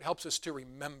Spirit helps us to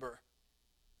remember.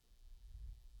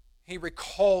 He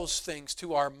recalls things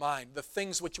to our mind, the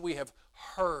things which we have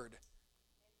heard.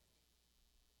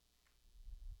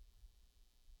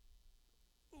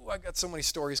 Ooh, I got so many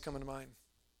stories coming to mind.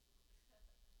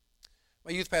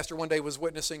 My youth pastor one day was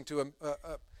witnessing to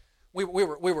we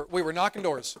were knocking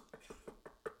doors,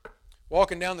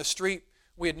 walking down the street.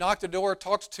 We had knocked the door,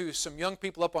 talked to some young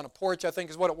people up on a porch, I think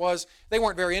is what it was. They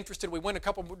weren't very interested. We went a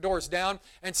couple doors down,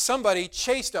 and somebody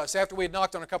chased us after we had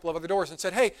knocked on a couple of other doors and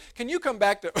said, hey, can you come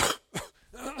back to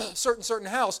certain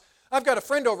house? I've got a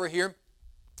friend over here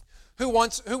who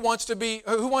wants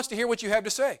to hear what you have to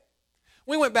say.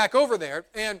 We went back over there,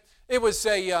 and it was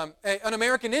an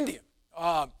American Indian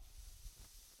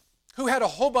who had a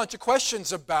whole bunch of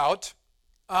questions about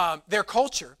their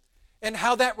culture and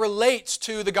how that relates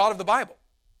to the God of the Bible.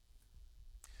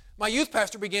 My youth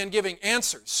pastor began giving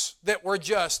answers that were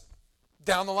just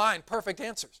down the line, perfect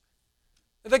answers.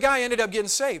 The guy ended up getting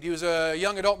saved. He was a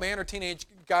young adult man or teenage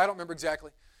guy, I don't remember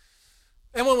exactly.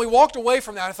 And when we walked away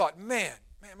from that, I thought, man,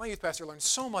 my youth pastor learned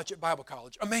so much at Bible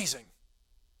college. Amazing.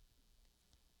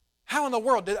 How in the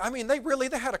world they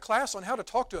had a class on how to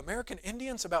talk to American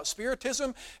Indians about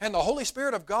Spiritism and the Holy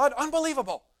Spirit of God?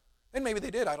 Unbelievable. And maybe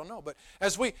they did, I don't know. But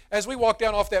as we walked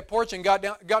down off that porch and got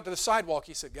to the sidewalk,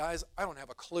 he said, guys, I don't have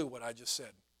a clue what I just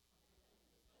said.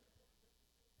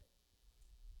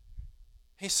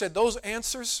 He said, those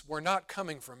answers were not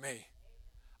coming from me.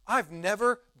 I've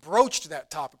never broached that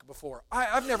topic before.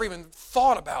 I've never even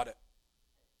thought about it.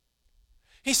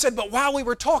 He said, but while we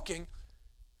were talking,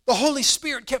 the Holy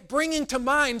Spirit kept bringing to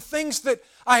mind things that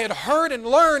I had heard and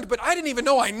learned, but I didn't even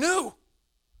know I knew.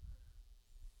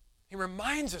 He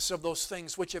reminds us of those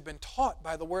things which have been taught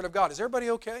by the Word of God. Is everybody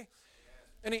okay?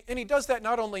 And he does that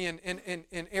not only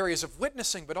in areas of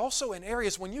witnessing, but also in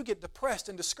areas when you get depressed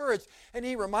and discouraged, and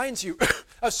he reminds you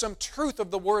of some truth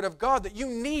of the Word of God that you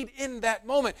need in that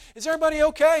moment. Is everybody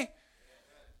okay?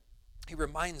 He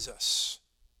reminds us.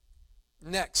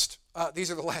 Next,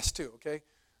 these are the last two, okay?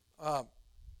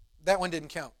 That one didn't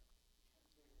count.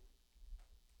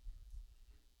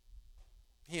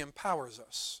 He empowers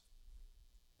us.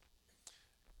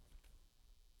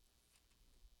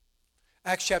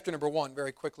 Acts chapter number 1,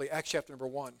 very quickly. Acts chapter number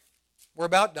 1. We're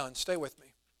about done. Stay with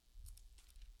me.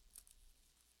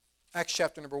 Acts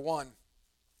chapter number 1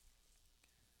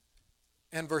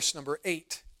 and verse number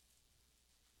 8.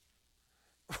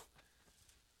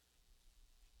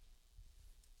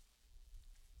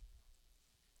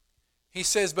 He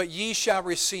says, "But ye shall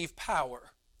receive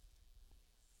power.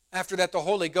 After that the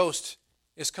Holy Ghost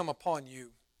is come upon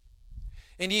you.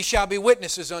 And ye shall be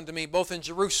witnesses unto me, both in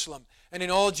Jerusalem and in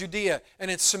all Judea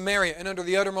and in Samaria and under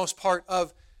the uttermost part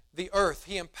of the earth."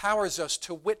 He empowers us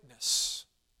to witness.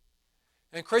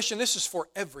 And Christian, this is for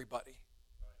everybody.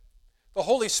 The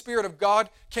Holy Spirit of God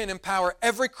can empower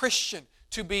every Christian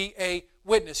to be a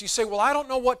witness. You say, "Well, I don't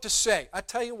know what to say." I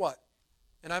tell you what,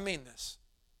 and I mean this.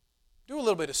 Do a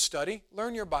little bit of study.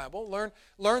 Learn your Bible.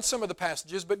 Learn some of the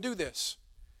passages, but do this.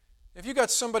 If you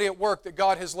got somebody at work that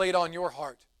God has laid on your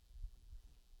heart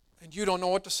and you don't know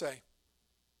what to say,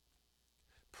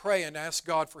 pray and ask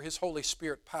God for His Holy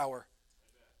Spirit power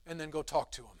and then go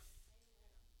talk to Him.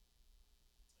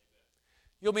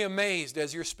 You'll be amazed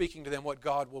as you're speaking to them what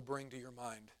God will bring to your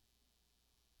mind.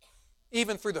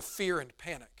 Even through the fear and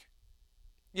panic.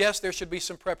 Yes, there should be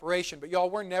some preparation, but y'all,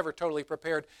 we're never totally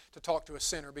prepared to talk to a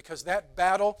sinner, because that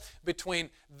battle between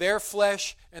their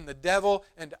flesh and the devil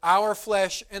and our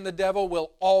flesh and the devil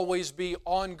will always be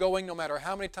ongoing. No matter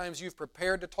how many times you've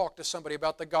prepared to talk to somebody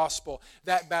about the gospel,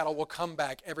 that battle will come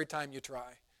back every time you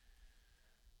try.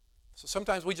 So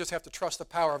sometimes we just have to trust the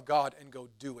power of God and go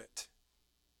do it.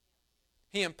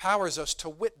 He empowers us to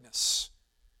witness.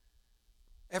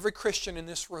 Every Christian in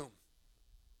this room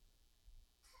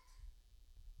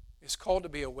is called to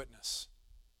be a witness.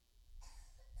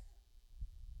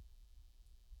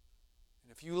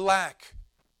 And if you lack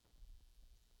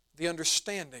the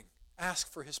understanding, ask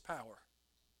for His power.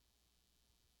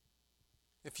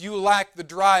 If you lack the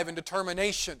drive and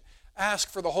determination, ask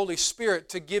for the Holy Spirit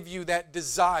to give you that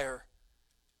desire.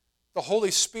 The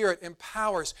Holy Spirit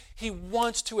empowers. He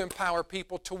wants to empower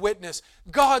people to witness.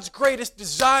 God's greatest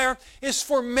desire is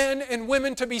for men and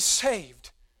women to be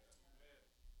saved.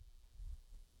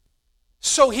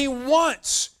 So He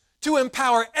wants to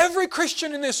empower every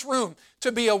Christian in this room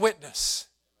to be a witness.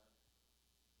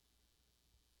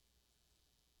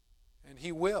 And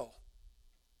He will.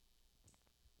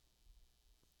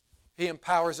 He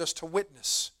empowers us to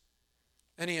witness.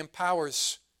 And He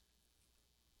empowers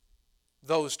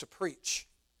those to preach.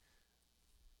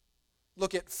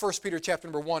 Look at 1 Peter chapter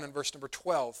number 1 and verse number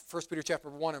 12. 1 Peter chapter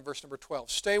 1 and verse number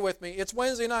 12. Stay with me. It's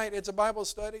Wednesday night. It's a Bible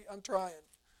study. I'm trying.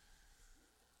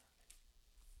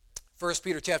 1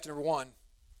 Peter chapter number 1.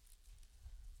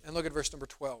 And look at verse number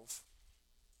 12.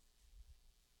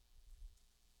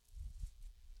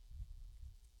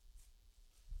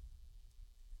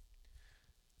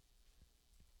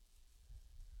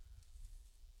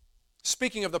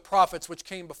 Speaking of the prophets which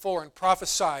came before and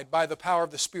prophesied by the power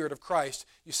of the Spirit of Christ.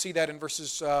 You see that in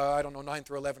verses, 9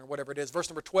 through 11 or whatever it is. Verse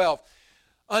number 12.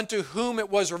 Unto whom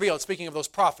it was revealed, speaking of those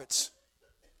prophets.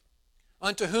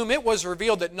 Unto whom it was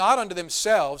revealed that not unto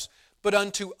themselves, but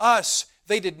unto us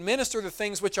they did minister the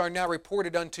things which are now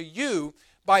reported unto you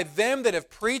by them that have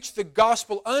preached the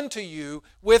gospel unto you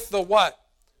with the what?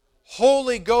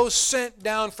 Holy Ghost sent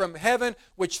down from heaven,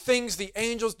 which things the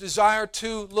angels desire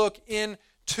to look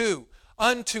into.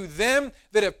 Unto them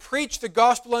that have preached the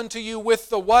gospel unto you with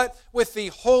the what? With the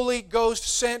Holy Ghost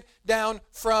sent down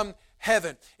from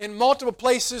heaven. In multiple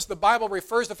places, the Bible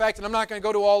refers to the fact, and I'm not going to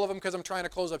go to all of them because I'm trying to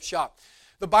close up shop.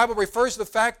 The Bible refers to the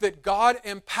fact that God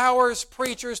empowers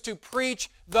preachers to preach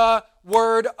the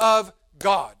Word of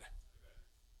God.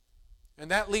 And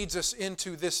that leads us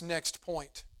into this next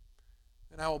point.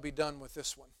 And I will be done with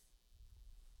this one.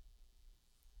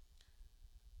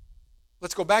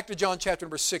 Let's go back to John chapter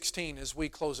number 16 as we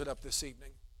close it up this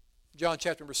evening. John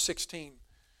chapter number 16.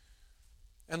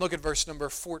 And look at verse number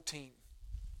 14.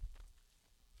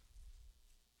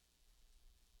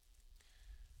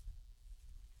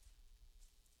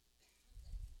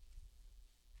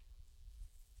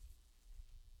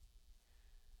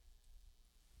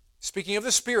 Speaking of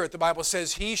the Spirit, the Bible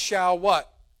says, He shall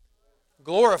what?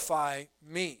 Glorify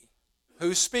me.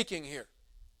 Who's speaking here?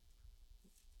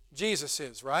 Jesus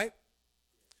is, right?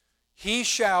 He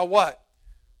shall what?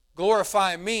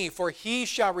 Glorify me, for He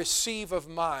shall receive of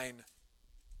mine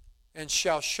and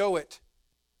shall show it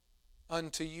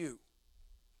unto you.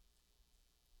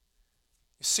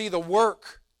 You see, the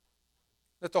work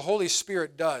that the Holy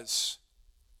Spirit does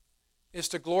is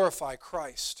to glorify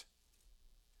Christ.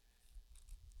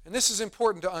 And this is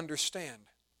important to understand.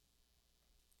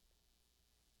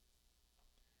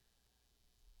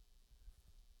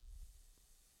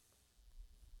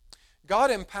 God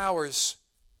empowers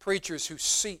preachers who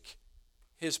seek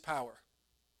His power.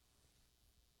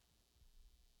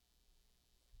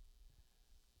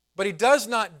 But He does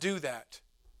not do that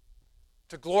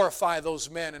to glorify those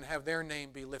men and have their name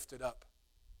be lifted up.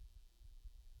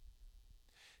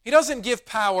 He doesn't give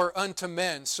power unto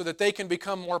men so that they can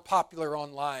become more popular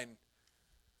online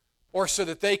or so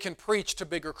that they can preach to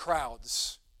bigger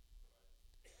crowds.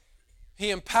 He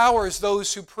empowers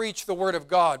those who preach the Word of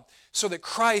God so that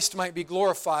Christ might be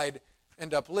glorified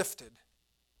and uplifted.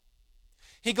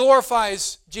 He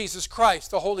glorifies Jesus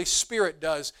Christ, the Holy Spirit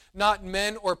does, not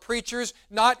men or preachers,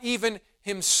 not even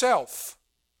Himself.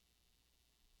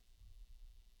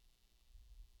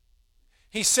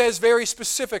 He says very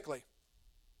specifically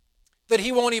that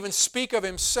He won't even speak of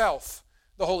Himself,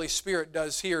 the Holy Spirit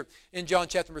does here in John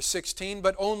chapter number 16,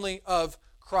 but only of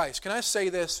Christ. Can I say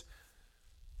this?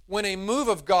 When a move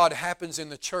of God happens in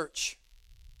the church,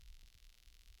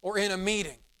 or in a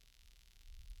meeting,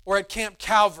 or at Camp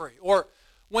Calvary, or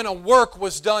when a work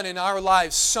was done in our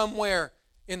lives somewhere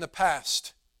in the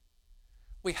past,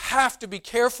 we have to be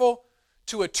careful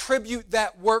to attribute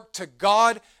that work to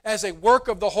God as a work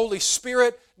of the Holy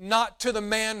Spirit, not to the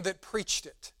man that preached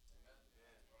it.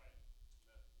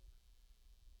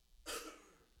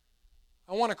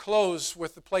 I want to close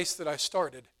with the place that I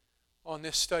started on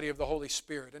this study of the Holy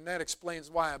Spirit, and that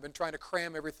explains why I've been trying to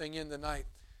cram everything in tonight,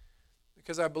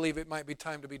 because I believe it might be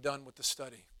time to be done with the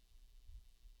study.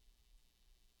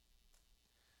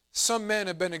 Some men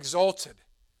have been exalted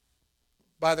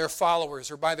by their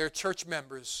followers or by their church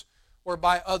members or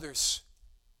by others.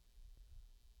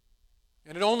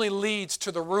 And it only leads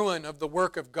to the ruin of the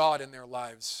work of God in their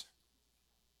lives.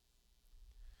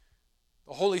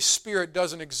 The Holy Spirit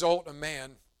doesn't exalt a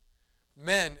man.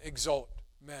 Men exalt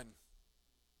men.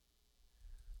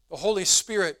 The Holy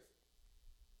Spirit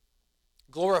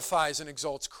glorifies and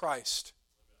exalts Christ.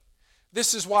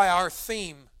 This is why our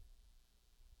theme,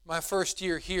 my first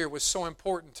year here, was so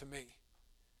important to me.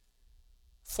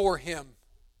 For Him,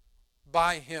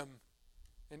 by Him,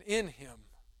 and in Him.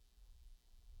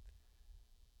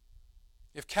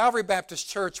 If Calvary Baptist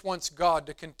Church wants God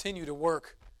to continue to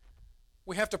work,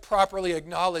 we have to properly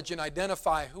acknowledge and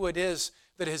identify who it is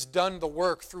that has done the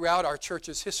work throughout our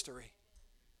church's history.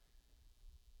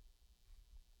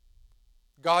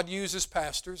 God uses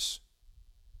pastors,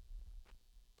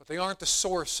 but they aren't the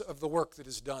source of the work that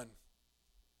is done.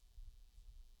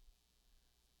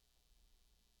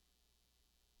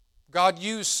 God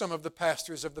used some of the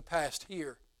pastors of the past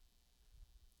here.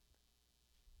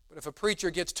 But if a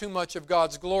preacher gets too much of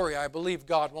God's glory, I believe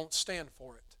God won't stand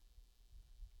for it.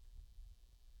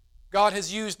 God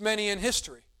has used many in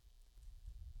history,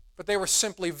 but they were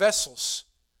simply vessels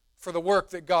for the work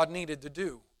that God needed to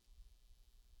do.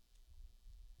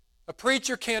 A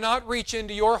preacher cannot reach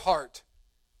into your heart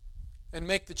and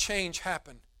make the change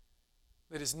happen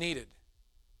that is needed.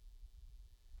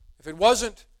 If it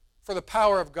wasn't for the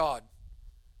power of God,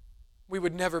 we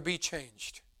would never be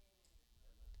changed.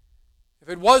 If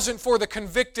it wasn't for the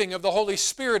convicting of the Holy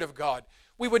Spirit of God,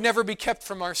 we would never be kept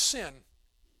from our sin.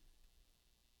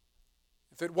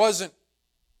 If it wasn't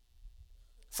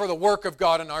for the work of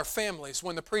God in our families,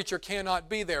 when the preacher cannot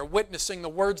be there witnessing the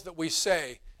words that we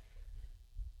say,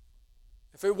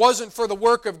 if it wasn't for the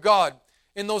work of God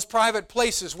in those private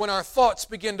places when our thoughts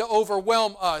begin to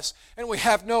overwhelm us and we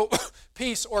have no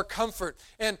peace or comfort,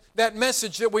 and that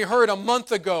message that we heard a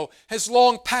month ago has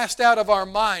long passed out of our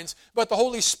minds, but the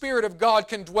Holy Spirit of God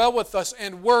can dwell with us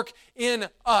and work in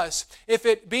us. If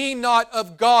it be not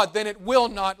of God, then it will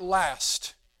not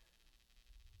last.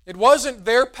 It wasn't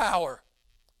their power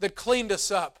that cleaned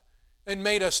us up and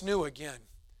made us new again.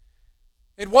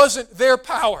 It wasn't their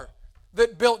power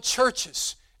that built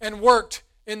churches and worked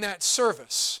in that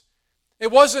service. It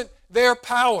wasn't their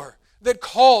power that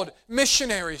called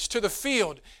missionaries to the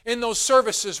field in those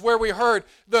services where we heard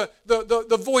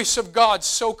the voice of God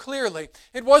so clearly.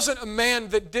 It wasn't a man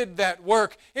that did that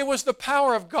work. It was the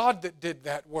power of God that did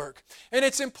that work. And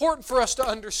it's important for us to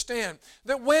understand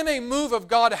that when a move of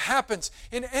God happens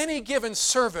in any given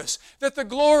service, that the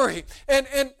glory and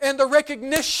the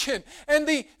recognition and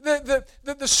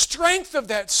the strength of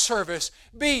that service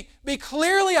be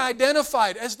clearly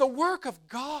identified as the work of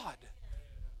God.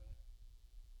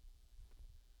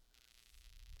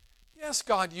 Yes,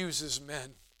 God uses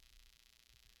men.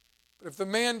 But if the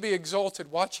man be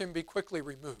exalted, watch him be quickly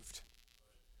removed.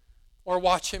 Or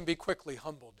watch him be quickly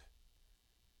humbled.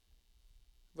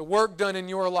 The work done in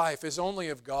your life is only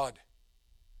of God.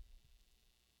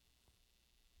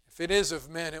 If it is of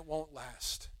men, it won't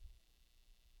last.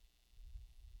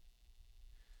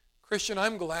 Christian,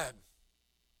 I'm glad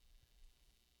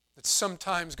that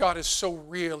sometimes God is so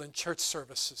real in church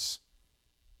services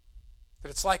that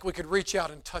it's like we could reach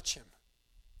out and touch Him.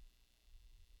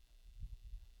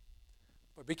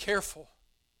 But be careful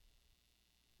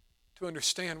to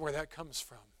understand where that comes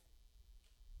from.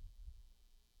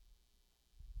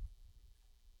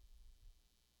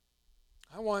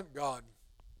 I want God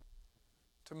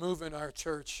to move in our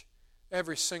church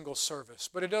every single service,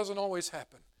 but it doesn't always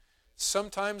happen.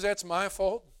 Sometimes that's my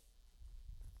fault.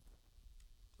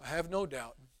 I have no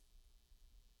doubt.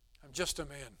 I'm just a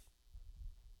man.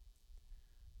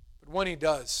 But when He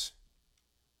does,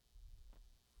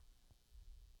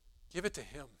 give it to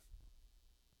Him.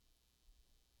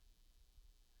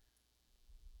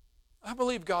 I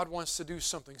believe God wants to do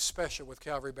something special with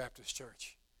Calvary Baptist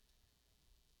Church.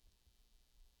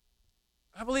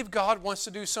 I believe God wants to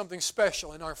do something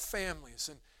special in our families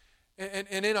and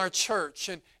in our church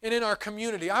and in our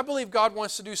community. I believe God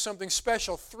wants to do something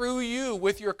special through you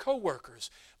with your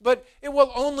co-workers. But it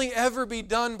will only ever be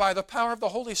done by the power of the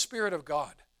Holy Spirit of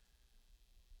God.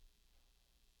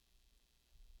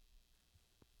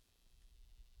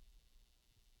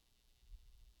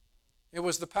 It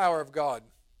was the power of God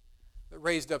that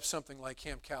raised up something like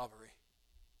Camp Calvary.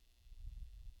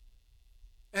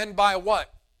 And by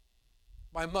what?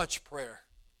 By much prayer.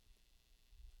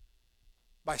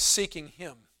 By seeking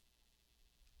Him.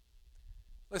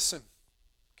 Listen,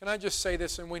 can I just say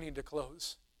this and we need to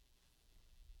close?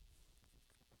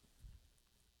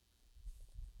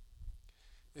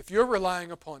 If you're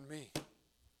relying upon me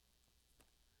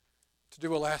to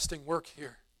do a lasting work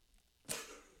here,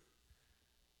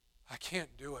 I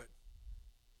can't do it.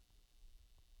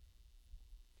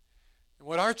 And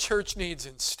what our church needs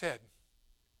instead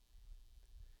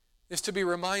is to be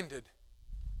reminded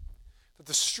that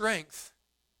the strength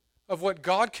of what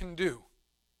God can do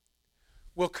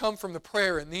will come from the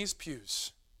prayer in these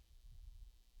pews.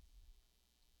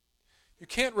 You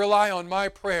can't rely on my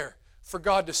prayer for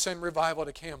God to send revival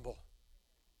to Campbell.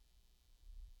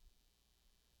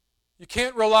 You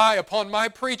can't rely upon my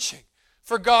preaching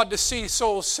for God to see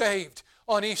souls saved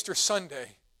on Easter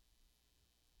Sunday.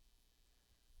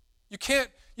 You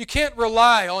can't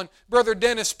rely on Brother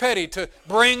Dennis Petty to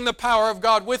bring the power of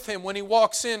God with him when he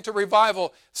walks into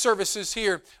revival services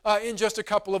here in just a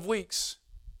couple of weeks.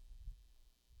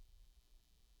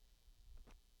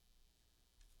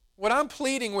 What I'm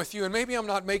pleading with you, and maybe I'm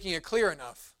not making it clear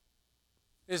enough,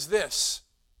 is this: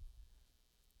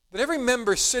 that every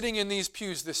member sitting in these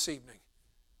pews this evening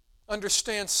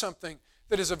understands something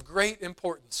that is of great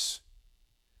importance.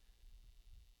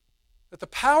 That the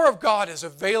power of God is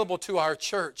available to our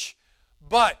church,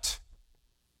 but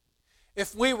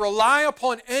if we rely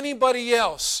upon anybody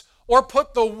else or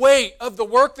put the weight of the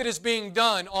work that is being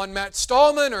done on Matt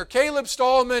Stallman or Caleb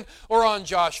Stallman or on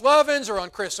Josh Lovens or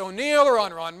on Chris O'Neill or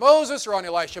on Ron Moses or on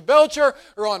Elisha Belcher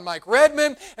or on Mike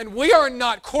Redmond, and we are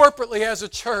not corporately as a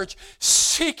church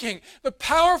seeking the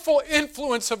powerful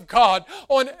influence of God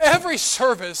on every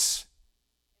service,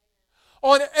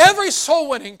 on every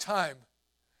soul-winning time,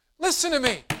 listen to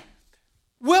me.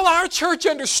 Will our church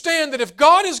understand that if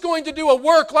God is going to do a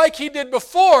work like He did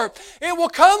before, it will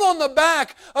come on the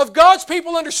back of God's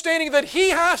people understanding that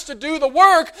He has to do the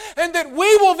work, and that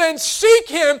we will then seek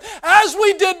Him as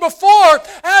we did before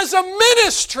as a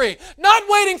ministry, not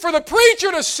waiting for the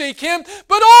preacher to seek Him,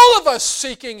 but all of us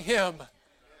seeking Him.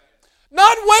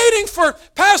 Not waiting for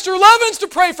Pastor Lovens to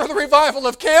pray for the revival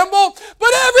of Campbell, but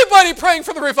everybody praying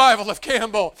for the revival of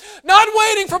Campbell. Not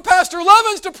waiting for Pastor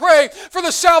Lovens to pray for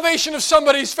the salvation of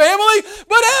somebody's family,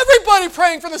 but everybody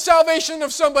praying for the salvation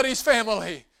of somebody's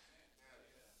family.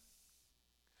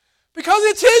 Because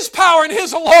it's His power and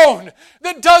His alone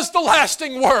that does the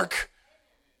lasting work.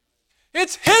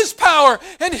 It's His power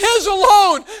and His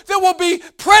alone that will be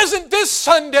present this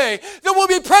Sunday, that will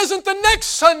be present the next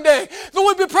Sunday, that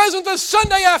will be present the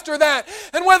Sunday after that.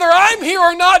 And whether I'm here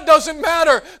or not doesn't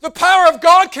matter. The power of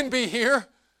God can be here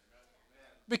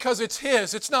because it's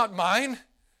His. It's not mine.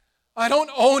 I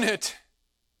don't own it.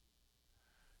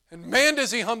 And man,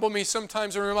 does He humble me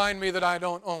sometimes and remind me that I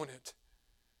don't own it.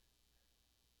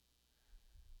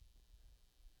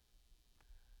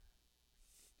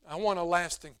 I want a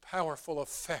lasting, powerful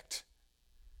effect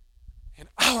in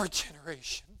our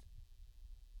generation.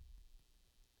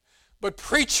 But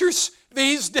preachers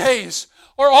these days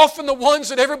are often the ones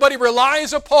that everybody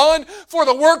relies upon for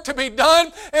the work to be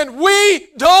done, and we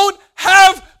don't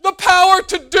have the power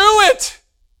to do it.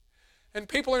 And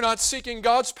people are not seeking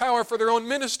God's power for their own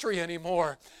ministry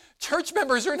anymore. Church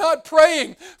members are not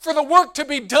praying for the work to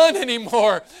be done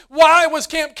anymore. Why was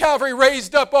Camp Calvary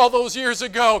raised up all those years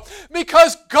ago?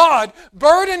 Because God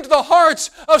burdened the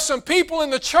hearts of some people in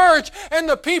the church, and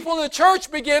the people in the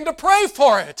church began to pray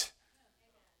for it.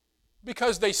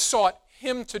 Because they sought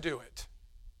Him to do it.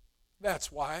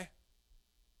 That's why.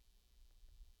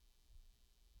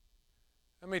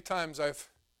 How many times I've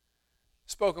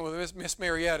spoken with Miss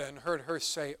Marietta and heard her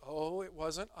say, "Oh, it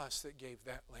wasn't us that gave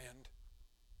that land.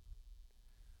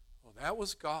 Well, that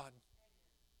was God."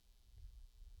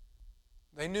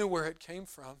 They knew where it came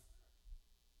from.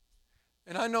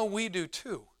 And I know we do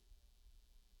too.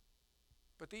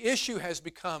 But the issue has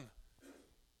become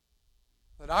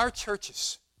that our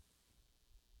churches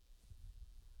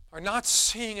are not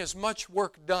seeing as much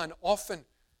work done, often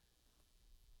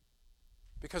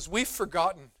because we've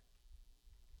forgotten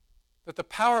that the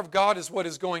power of God is what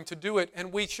is going to do it,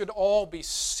 and we should all be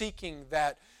seeking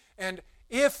that. And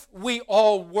if we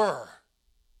all were,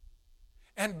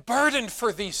 and burdened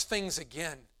for these things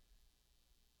again,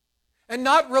 and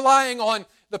not relying on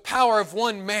the power of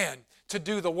one man to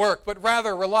do the work, but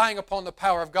rather relying upon the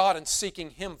power of God and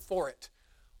seeking Him for it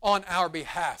on our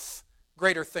behalf,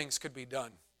 greater things could be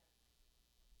done.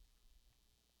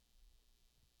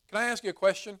 Can I ask you a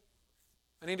question?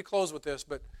 I need to close with this,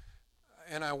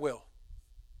 and I will.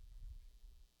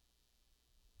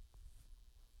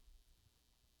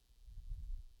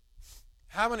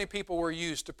 How many people were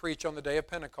used to preach on the day of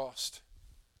Pentecost?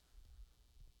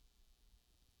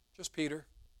 Just Peter.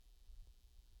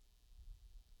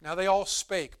 Now they all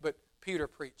spake, but Peter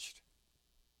preached.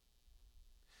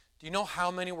 Do you know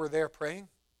how many were there praying?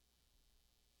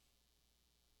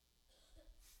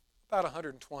 About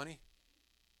 120.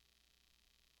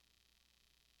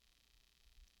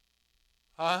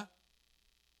 Huh?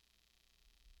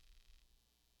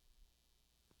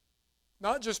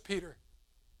 Not just Peter.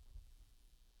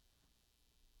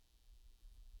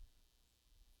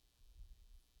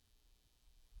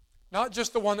 Not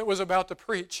just the one that was about to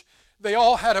preach. They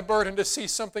all had a burden to see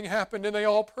something happen, and they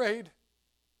all prayed.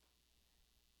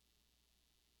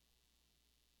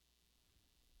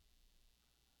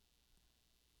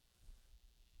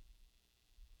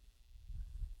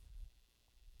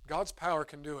 God's power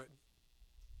can do it.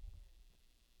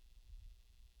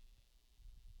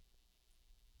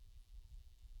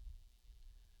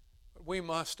 But we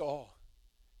must all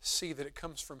see that it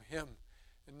comes from Him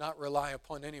and not rely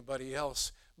upon anybody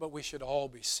else, but we should all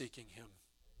be seeking Him.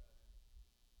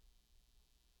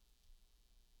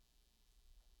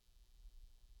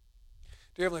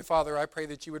 Dear Heavenly Father, I pray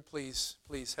that You would please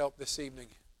help this evening.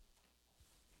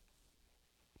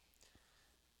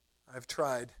 I've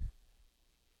tried,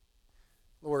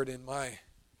 Lord, in my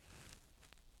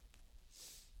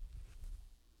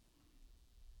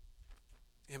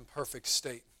imperfect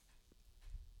state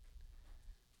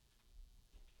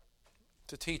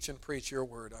to teach and preach Your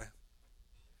word.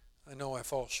 I know I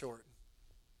fall short.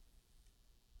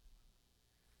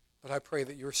 But I pray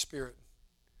that Your Spirit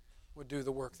would do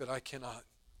the work that I cannot.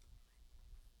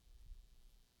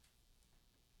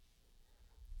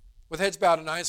 With heads bowed and eyes